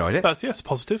enjoyed it. That's, yes,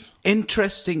 positive.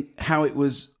 Interesting how it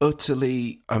was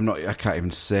utterly... I can't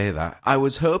even say that. I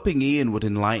was hoping Ian would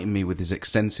enlighten me with his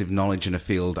extensive knowledge in a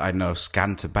field I know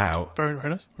scant about. Very,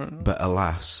 very nice. Very nice. But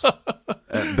alas.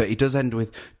 But he does end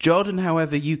with, Jordan,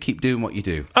 however, you keep doing what you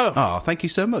do. Oh, thank you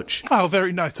so much. Oh,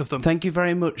 very nice of them. Thank you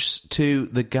very much to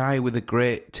the guy with a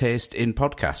great taste in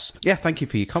podcasts. Yeah, thank you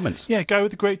for your comments. Yeah, guy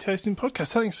with a great taste in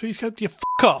podcasts. Thanks for you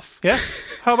fuck off. Yeah?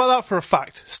 How about that for a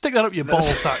fact? Stick that up your ball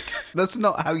sack. That's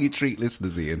not how you treat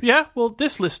listeners, Ian. Yeah, well,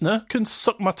 this listener can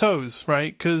suck my toes,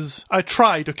 right? Because I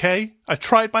tried, okay? I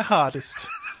tried my hardest.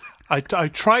 I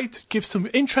tried to give some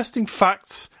interesting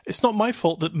facts. It's not my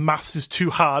fault that maths is too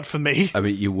hard for me. I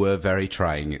mean, you were very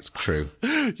trying, it's true.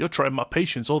 You're trying my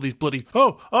patience, all these bloody...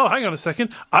 Oh, hang on a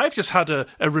second. I've just had a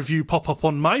review pop up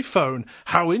on my phone.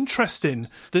 How interesting.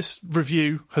 This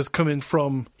review has come in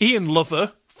from Ian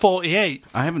Lover, 48.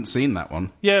 I haven't seen that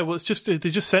one. Yeah, well, it's just, they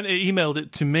just emailed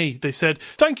it to me. They said,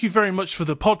 thank you very much for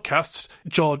the podcast,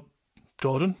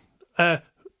 Jordan.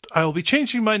 I'll be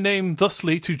changing my name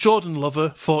thusly to Jordan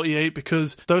Lover 48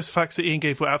 because those facts that Ian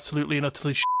gave were absolutely and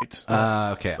utterly shit.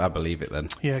 Okay, I believe it then.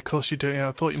 Yeah, of course you do. Yeah,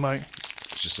 I thought you might.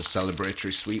 It's just a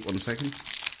celebratory sweet 1 second.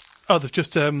 Oh, they've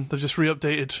just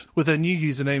re-updated with their new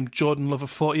username, Jordan Lover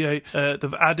 48.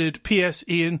 They've added, P.S.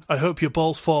 Ian, I hope your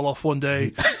balls fall off one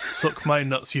day. Suck my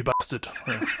nuts, you bastard.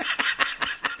 Yeah.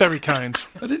 Very kind.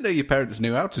 I didn't know your parents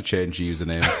knew how to change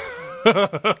username.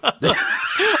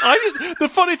 The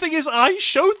funny thing is, I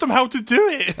showed them how to do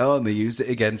it. Oh, and they used it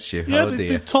against you. Yeah, oh,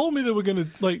 they told me they were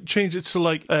going to change it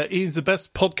to Ian's the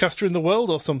best podcaster in the world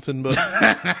or something. But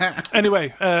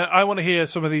anyway, I want to hear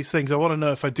some of these things. I want to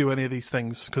know if I do any of these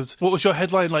things. Because what was your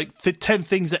headline? 10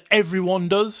 things that everyone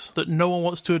does that no one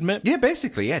wants to admit? Yeah,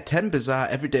 basically, yeah. 10 bizarre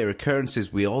everyday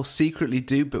occurrences we all secretly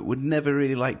do but would never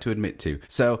really like to admit to.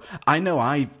 So I know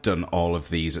I've done all of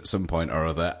these at some point or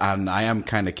other, and I am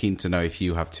kind of keen to know if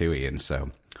you have too, Ian.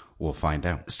 So we'll find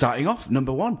out. Starting off,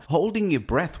 number 1, holding your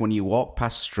breath when you walk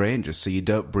past strangers so you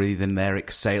don't breathe in their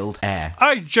exhaled air.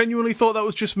 I genuinely thought that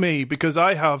was just me because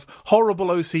I have horrible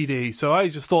OCD, so I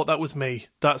just thought that was me.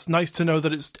 That's nice to know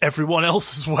that it's everyone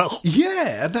else as well.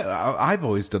 Yeah, I've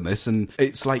always done this, and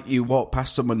it's like you walk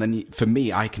past someone, then for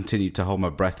me, I continue to hold my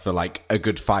breath for a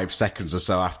good 5 seconds or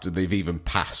so after they've even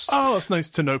passed. Oh, it's nice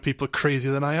to know people are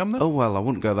crazier than I am, then. Oh, well, I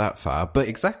wouldn't go that far, but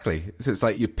exactly. So it's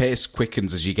like your pace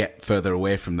quickens as you get further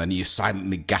away from them. You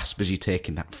silently gasp as you take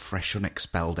in that fresh,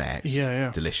 unexpelled air. It's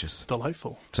delicious.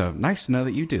 Delightful. So nice to know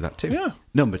that you do that too. Yeah.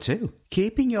 Number 2,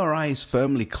 keeping your eyes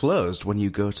firmly closed when you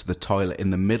go to the toilet in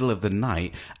the middle of the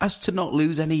night as to not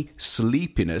lose any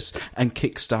sleepiness and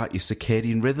kickstart your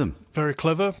circadian rhythm. Very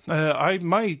clever.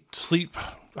 My sleep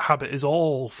habit is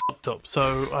all fucked up,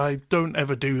 so I don't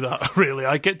ever do that, really.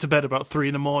 I get to bed about 3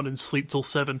 a.m, sleep till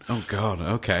 7. Oh, God,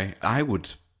 okay. I would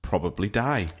probably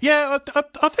die. Yeah,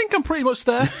 I think I'm pretty much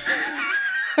there.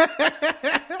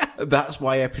 That's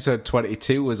why episode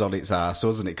 22 was on its arse,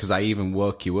 wasn't it? Because I even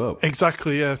woke you up.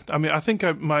 Exactly, yeah. I mean, I think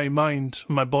my mind,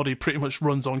 my body pretty much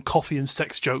runs on coffee and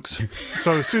sex jokes.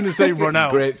 So as soon as they run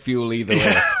out... Great fuel either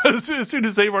way. As soon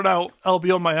as they run out, I'll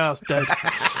be on my ass dead.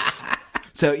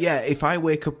 So yeah, if I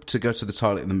wake up to go to the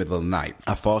toilet in the middle of the night,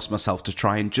 I force myself to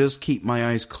try and just keep my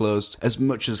eyes closed as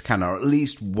much as I can, or at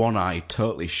least one eye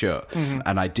totally shut.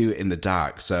 And I do it in the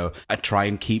dark. So I try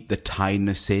and keep the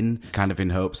tiredness in, kind of in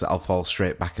hopes that I'll fall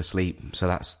straight back asleep. So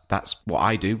that's what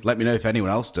I do. Let me know if anyone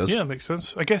else does. Yeah, makes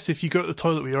sense. I guess if you go to the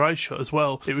toilet with your eyes shut as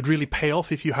well, it would really pay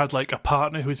off if you had like a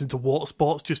partner who's into water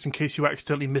sports, just in case you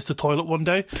accidentally miss a toilet one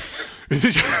day.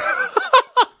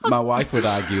 My wife would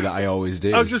argue that I always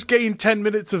do. I've just gained 10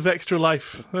 minutes of extra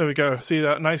life. There we go. See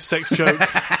that? Nice sex joke.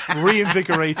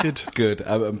 Reinvigorated. Good.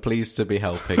 I'm pleased to be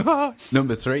helping.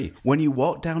 Number 3. When you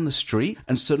walk down the street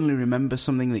and suddenly remember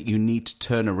something that you need to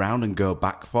turn around and go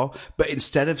back for, but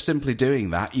instead of simply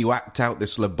doing that, you act out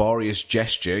this laborious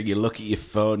gesture, you look at your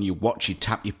phone, you watch, you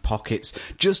tap your pockets,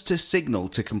 just to signal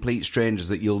to complete strangers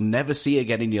that you'll never see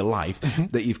again in your life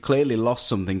that you've clearly lost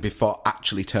something before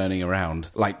actually turning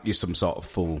around, like you're some sort of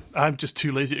fool. I'm just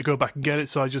too lazy to go back and get it,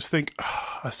 so I just think,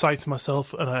 I sigh to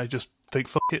myself and I just think,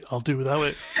 fuck it, I'll do without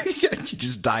it. You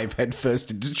just dive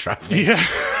headfirst into traffic. Yeah.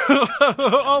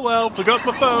 Oh well, forgot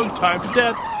my phone, time for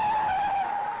death.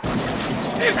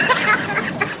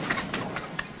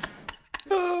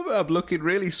 Oh, I'm looking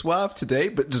really suave today,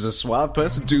 but does a suave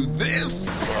person do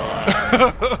this?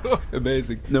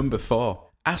 Amazing. Number 4.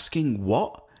 Asking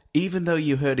what? Even though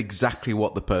you heard exactly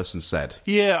what the person said.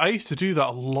 Yeah, I used to do that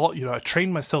a lot. I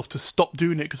trained myself to stop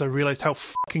doing it because I realised how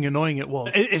fucking annoying it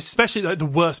was. Especially, like, the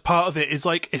worst part of it is,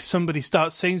 like, if somebody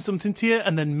starts saying something to you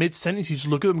and then mid-sentence you just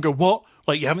look at them and go, what?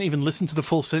 Like, you haven't even listened to the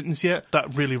full sentence yet?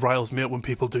 That really riles me up when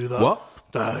people do that. What?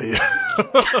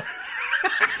 Yeah.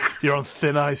 You're on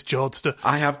thin ice, Jodster.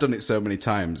 I have done it so many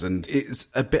times, and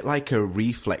it's a bit like a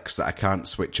reflex that I can't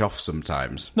switch off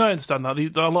sometimes. No, I understand that.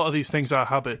 A lot of these things are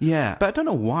habit. Yeah, but I don't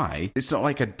know why. It's not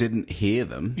like I didn't hear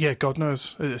them. Yeah, God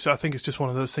knows. I think it's just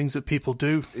one of those things that people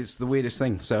do. It's the weirdest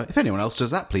thing. So if anyone else does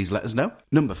that, please let us know.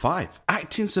 Number 5.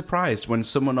 Acting surprised when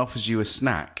someone offers you a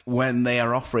snack when they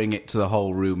are offering it to the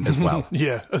whole room as well.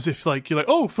 Yeah, as if, like, you're like,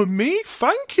 oh, for me?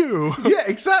 Thank you. Yeah,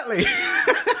 exactly.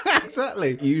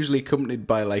 Exactly. Usually accompanied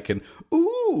by like an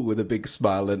ooh with a big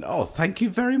smile and oh, thank you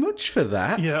very much for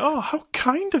that. Yeah, oh, how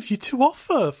kind of you to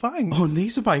offer. Thanks. Oh, and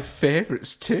these are my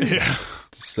favourites too. Yeah.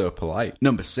 So polite.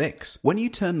 Number 6. When you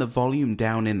turn the volume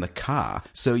down in the car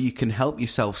so you can help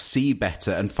yourself see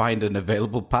better and find an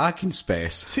available parking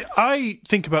space. See, I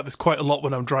think about this quite a lot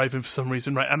when I'm driving for some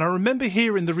reason, right? And I remember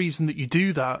hearing the reason that you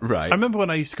do that. Right. I remember when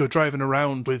I used to go driving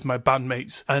around with my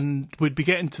bandmates and we'd be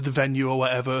getting to the venue or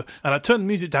whatever and I'd turn the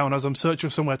music down as I'm searching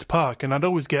for somewhere to park and I'd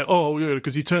always get, oh, yeah,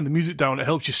 because you turn the music down, it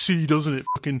helps you see, doesn't it,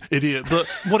 fucking idiot? But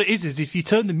what it is if you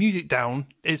turn the music down,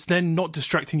 it's then not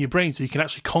distracting your brain so you can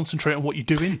actually concentrate on what you're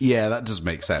doing. Yeah, that does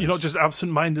make sense. You're not just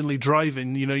absent-mindedly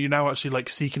driving, you're now actually like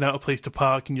seeking out a place to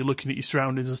park and you're looking at your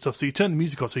surroundings and stuff. So you turn the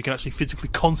music off so you can actually physically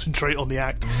concentrate on the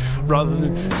act rather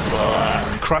than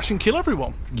crash and kill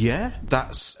everyone. Yeah,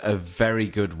 that's a very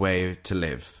good way to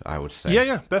live, I would say.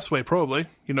 Yeah, best way probably,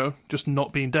 just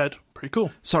not being dead. Pretty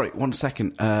cool. Sorry, 1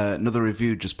 second. Another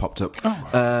review just popped up.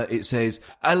 Oh. It says,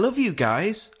 I love you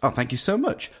guys. Oh, thank you so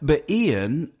much. But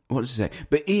Ian... What does it say?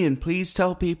 But Ian, please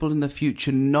tell people in the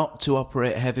future not to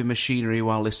operate heavy machinery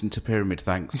while listening to Pyramid.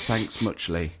 Thanks. Thanks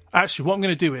muchly. Actually, what I'm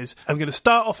going to do is I'm going to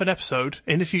start off an episode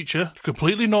in the future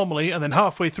completely normally, and then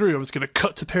halfway through I was going to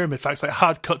cut to pyramid facts, like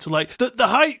hard cut to like the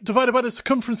height divided by the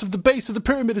circumference of the base of the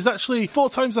pyramid is actually 4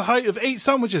 times the height of 8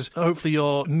 sandwiches. Hopefully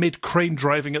you're mid-crane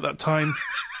driving at that time.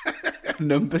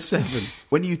 Number 7.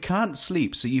 When you can't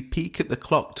sleep, so you peek at the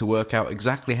clock to work out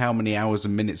exactly how many hours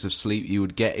and minutes of sleep you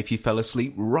would get if you fell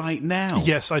asleep right now.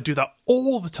 Yes, I do that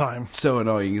all the time. So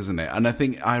annoying, isn't it? And I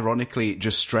think, ironically, it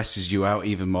just stresses you out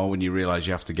even more when you realise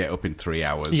you have to get up in 3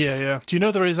 hours. Yeah. Do you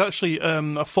know there is actually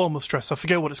a form of stress, I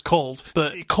forget what it's called,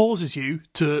 but it causes you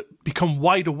to become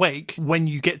wide awake when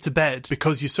you get to bed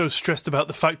because you're so stressed about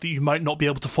the fact that you might not be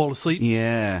able to fall asleep.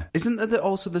 Yeah. Isn't there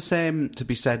also the same to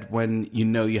be said when you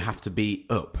know you have to be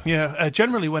up? Yeah,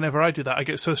 generally whenever I do that, I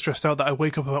get so stressed out that I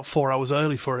wake up about 4 hours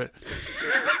early for it.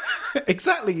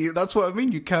 Exactly, that's what I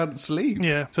mean, you can't sleep.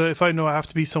 Yeah, so if I know I have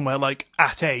to be somewhere like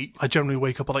at 8, I generally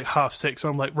wake up at like 6:30, so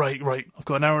I'm like, right, I've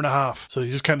got an hour and a half. So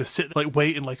you just kind of sit like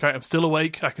waiting, like, right, I'm still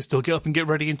awake, I can still get up and get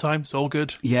ready in time, it's all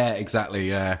good. Yeah, exactly,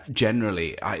 yeah.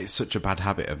 Generally, it's such a bad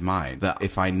habit of mine that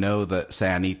if I know that, say,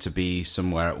 I need to be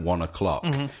somewhere at 1 o'clock,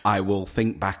 I will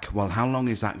think back, well, how long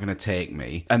is that going to take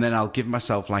me? And then I'll give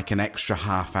myself like an extra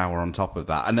half hour on top of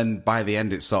that. And then by the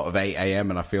end, it's sort of 8 a.m.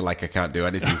 and I feel like I can't do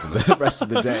anything for the rest of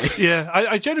the day. Yeah,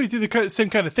 I generally do the same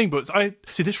kind of thing, but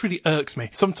this really irks me.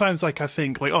 Sometimes, like, I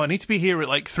think, like, oh, I need to be here at,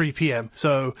 like, 3 p.m.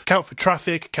 So, account for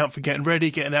traffic, account for getting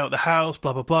ready, getting out of the house,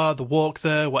 blah, blah, blah, the walk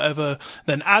there, whatever.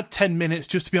 Then add 10 minutes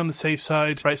just to be on the safe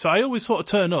side, right? So I always sort of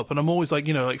turn up, and I'm always, like,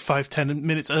 5-10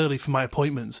 minutes early for my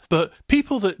appointments. But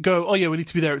people that go, oh, yeah, we need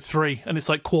to be there at 3, and it's,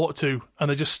 like, 1:45, and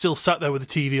they're just still sat there with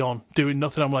the TV on, doing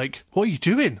nothing. I'm like, what are you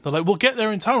doing? They're like, we'll get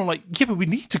there in time. I'm like, yeah, but we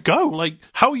need to go. Like,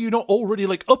 how are you not already,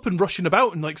 like, up and rushing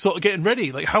about and, like, sort of getting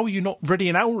ready? Like, how are you not ready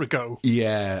an hour ago?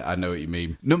 Yeah, I know what you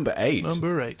mean. Number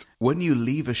 8. When you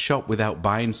leave a shop without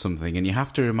buying something and you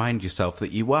have to remind yourself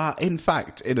that you are, in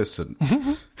fact, innocent.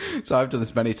 So I've done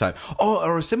this many times.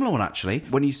 Or a similar one, actually.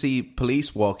 When you see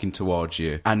police walking towards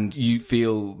you and you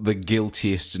feel the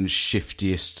guiltiest and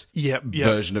shiftiest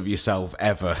version of yourself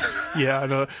ever. Yeah, I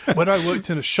know. When I worked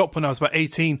in a shop when I was about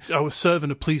 18, I was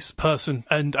serving a police person,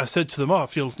 and I said to them, I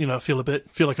feel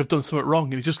like I've done something wrong.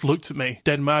 And he just looked at me,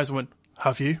 dead in my eyes, and went,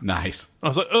 have you? Nice. And I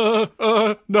was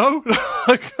like, no.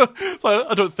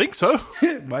 I don't think so.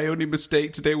 My only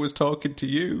mistake today was talking to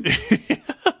you.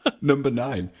 Number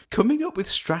 9. Coming up with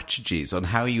strategies on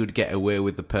how you would get away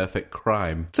with the perfect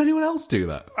crime. Does anyone else do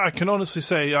that? I can honestly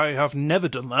say I have never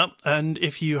done that. And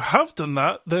if you have done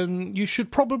that, then you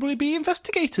should probably be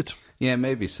investigated. Yeah,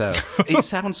 maybe so. It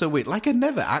sounds so weird. Like, I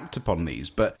never act upon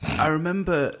these, but I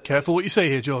remember... Careful what you say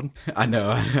here, Jordan. I know.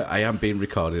 I am being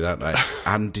recorded, aren't I?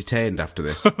 And detained after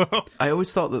this. I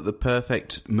always thought that the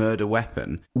perfect murder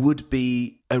weapon would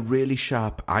be a really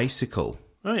sharp icicle.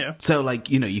 Oh, yeah. So, like,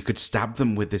 you could stab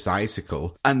them with this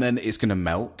icicle, and then it's going to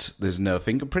melt. There's no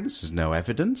fingerprints. There's no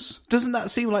evidence. Doesn't that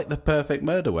seem like the perfect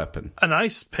murder weapon? An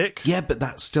ice pick? Yeah, but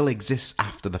that still exists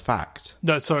after the fact.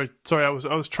 No, sorry. I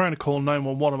was trying to call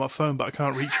 911 on my phone, but I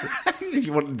can't reach it.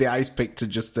 You wanted the ice pick to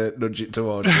just nudge it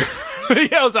towards you.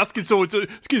 Yeah, I was asking someone to...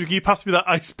 Excuse me, can you pass me that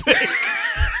ice pick?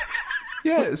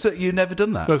 Yeah, so you've never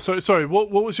done that? No, sorry. What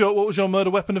was your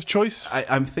murder weapon of choice?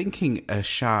 I'm thinking a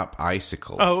sharp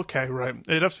icicle. Oh, okay, right.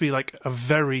 It'd have to be like a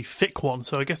very thick one,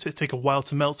 so I guess it'd take a while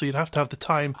to melt, so you'd have to have the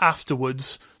time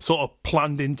afterwards sort of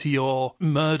planned into your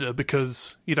murder,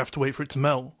 because you'd have to wait for it to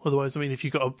melt. Otherwise, I mean, if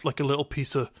you got a little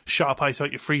piece of sharp ice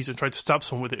out your freezer and tried to stab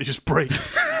someone with it, it'd just break.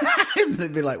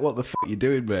 They'd be like, what the f*** are you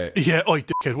doing, mate? Yeah, oi,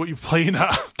 dickhead, what are you playing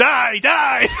at?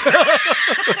 Die!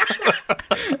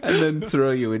 And then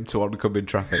throw you into oncoming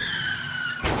traffic.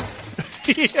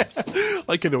 Yeah,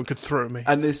 like anyone could throw me.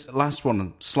 And this last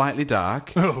one, slightly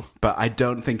dark, but I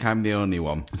don't think I'm the only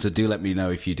one. So do let me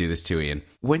know if you do this too, Ian.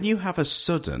 When you have a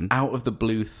sudden,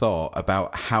 out-of-the-blue thought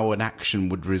about how an action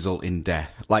would result in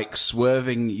death, like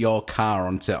swerving your car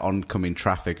onto oncoming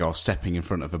traffic or stepping in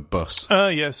front of a bus.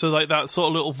 Yeah, so like that sort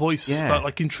of little voice, that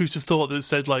like intrusive thought that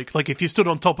said like if you stood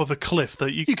on top of a cliff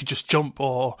that you could just jump,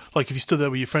 or like if you stood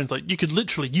there with your friends, like you could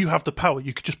literally, you have the power,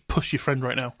 you could just push your friend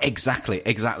right now. Exactly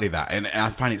that. And I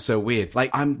find it so weird.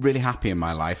 Like, I'm really happy in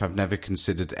my life. I've never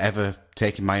considered ever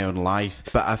taking my own life,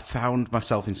 but I've found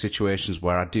myself in situations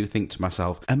where I do think to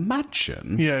myself,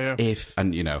 imagine if,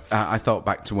 and I thought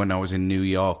back to when I was in New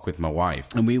York with my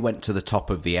wife, and we went to the top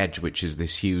of the Edge, which is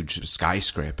this huge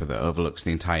skyscraper that overlooks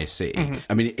the entire city. Mm-hmm.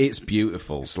 I mean, it's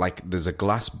beautiful. It's like there's a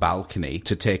glass balcony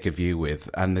to take a view with,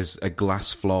 and there's a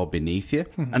glass floor beneath you.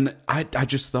 Mm-hmm. And I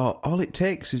just thought, all it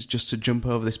takes is just to jump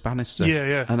over this banister.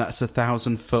 Yeah. And that's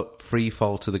 1,000-foot free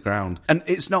fall to the ground. And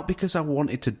it's not because I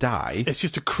wanted to die. It's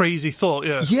just a crazy thought.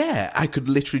 Yeah, I could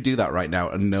literally do that right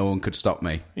now and no one could stop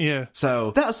me. Yeah.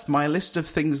 So that's my list of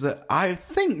things that I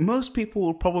think most people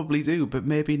will probably do, but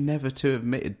maybe never to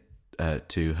admit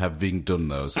to having done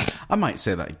those. I might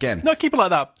say that again. No, keep it like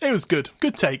that. It was good.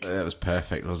 Good take. That was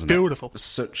perfect, wasn't it? Beautiful.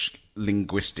 Such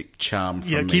linguistic charm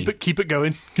from me. Yeah, keep it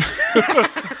going.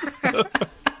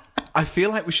 I feel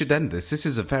like we should end this. This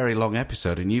is a very long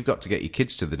episode, and you've got to get your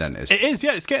kids to the dentist. It is,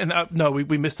 yeah. It's getting... no,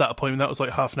 we missed that appointment. That was like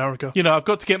half an hour ago. I've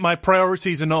got to get my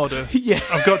priorities in order. Yeah.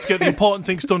 I've got to get the important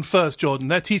things done first, Jordan.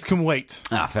 Their teeth can wait.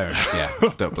 Fair enough, yeah.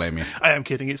 Don't blame you. I am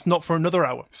kidding. It's not for another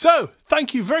hour. So,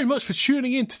 thank you very much for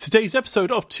tuning in to today's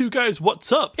episode of Two Guys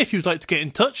What's Up. If you'd like to get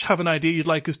in touch, have an idea you'd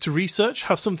like us to research,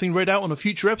 have something read out on a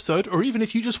future episode, or even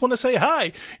if you just want to say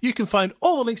hi, you can find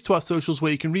all the links to our socials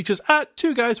where you can reach us at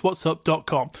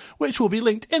twoguyswhatsup.com, which will be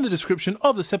linked in the description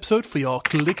of this episode for your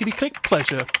clickety-click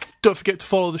pleasure. Don't forget to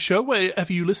follow the show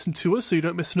wherever you listen to us so you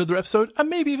don't miss another episode, and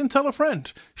maybe even tell a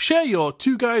friend. Share your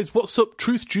Two Guys What's Up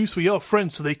truth juice with your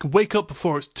friends so they can wake up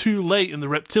before it's too late and the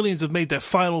reptilians have made their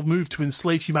final move to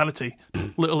enslave humanity.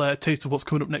 Little taste of what's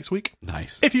coming up next week.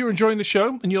 Nice. If you're enjoying the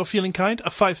show and you're feeling kind, a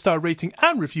 5-star rating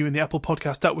and review in the Apple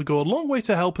Podcast app would go a long way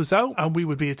to help us out, and we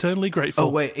would be eternally grateful. Oh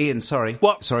wait, Ian, sorry.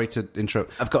 What? Sorry to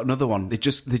interrupt. I've got another one. They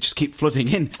just keep flooding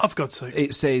in. Oh, for God's sake.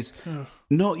 It says,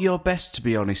 Not your best, to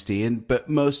be honest, Ian, but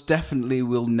most definitely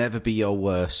will never be your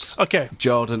worst. Okay.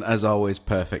 Jordan, as always,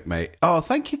 perfect, mate. Oh,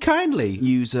 thank you kindly.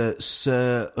 User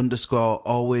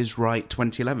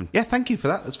Sir_always_right2011. Yeah, thank you for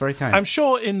that. That's very kind. I'm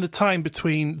sure in the time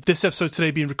between this episode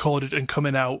today being recorded and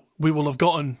coming out, we will have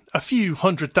gotten a few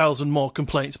 100,000 more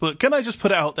complaints. But can I just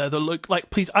put it out there that, look, like,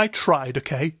 please, I tried,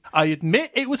 okay? I admit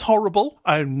it was horrible.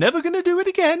 I'm never going to do it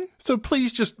again. So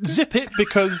please just zip it,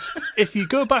 because if you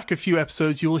go back a few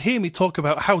episodes, you will hear me talk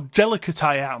about how delicate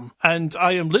I am. And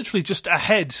I am literally just a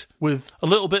head with a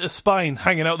little bit of spine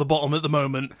hanging out the bottom at the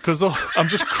moment, because I'm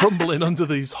just crumbling under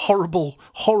these horrible,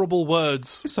 horrible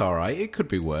words. It's all right. It could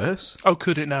be worse. Oh,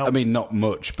 could it now? I mean, not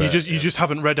much, but... You just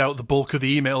haven't read out the bulk of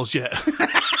the emails yet.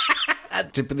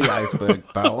 Tip of the iceberg,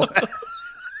 pal.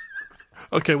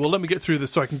 Okay, well, let me get through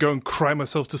this so I can go and cry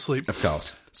myself to sleep. Of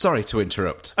course. Sorry to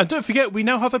interrupt. And don't forget, we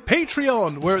now have a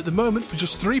Patreon, where at the moment, for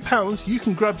just £3, you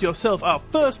can grab yourself our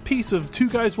first piece of Two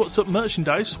Guys What's Up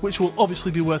merchandise, which will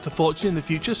obviously be worth a fortune in the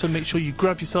future, so make sure you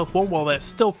grab yourself one while they're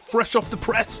still fresh off the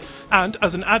press. And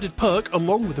as an added perk,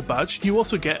 along with the badge, you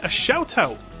also get a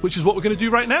shout-out, which is what we're going to do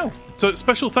right now. So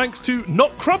special thanks to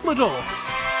Not Crablador,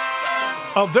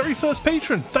 our very first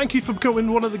patron. Thank you for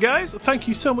becoming one of the guys. Thank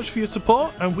you so much for your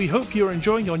support, and we hope you're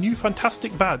enjoying your new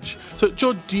fantastic badge. So,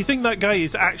 George, do you think that guy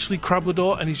is actually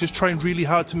Crablador and he's just trying really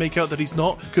hard to make out that he's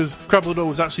not? Because Crablador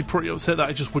was actually pretty upset that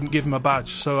I just wouldn't give him a badge.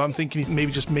 So I'm thinking he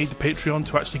maybe just made the Patreon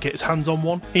to actually get his hands on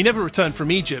one. He never returned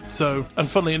from Egypt, so, and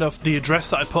funnily enough, the address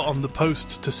that I put on the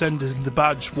post to send him the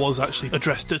badge was actually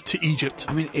addressed to Egypt.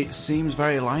 I mean, it seems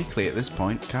very likely at this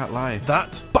point, can't lie.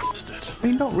 That bastard. I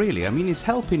mean, not really. I mean, he's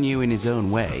helping you in his own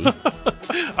way.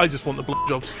 I just want the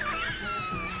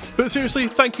blowjobs. But seriously,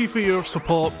 thank you for your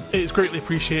support. It's greatly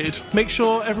appreciated. Make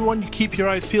sure, everyone, you keep your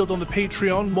eyes peeled on the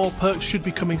Patreon. More perks should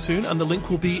be coming soon, and the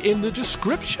link will be in the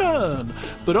description.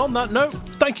 But on that note,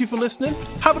 thank you for listening.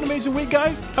 Have an amazing week,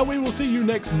 guys, and we will see you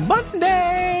next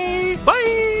Monday.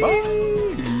 Bye! Bye!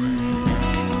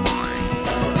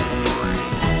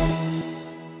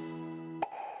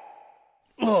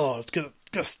 Oh, it's gonna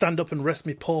stand up and rest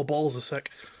me poor balls a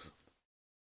sec.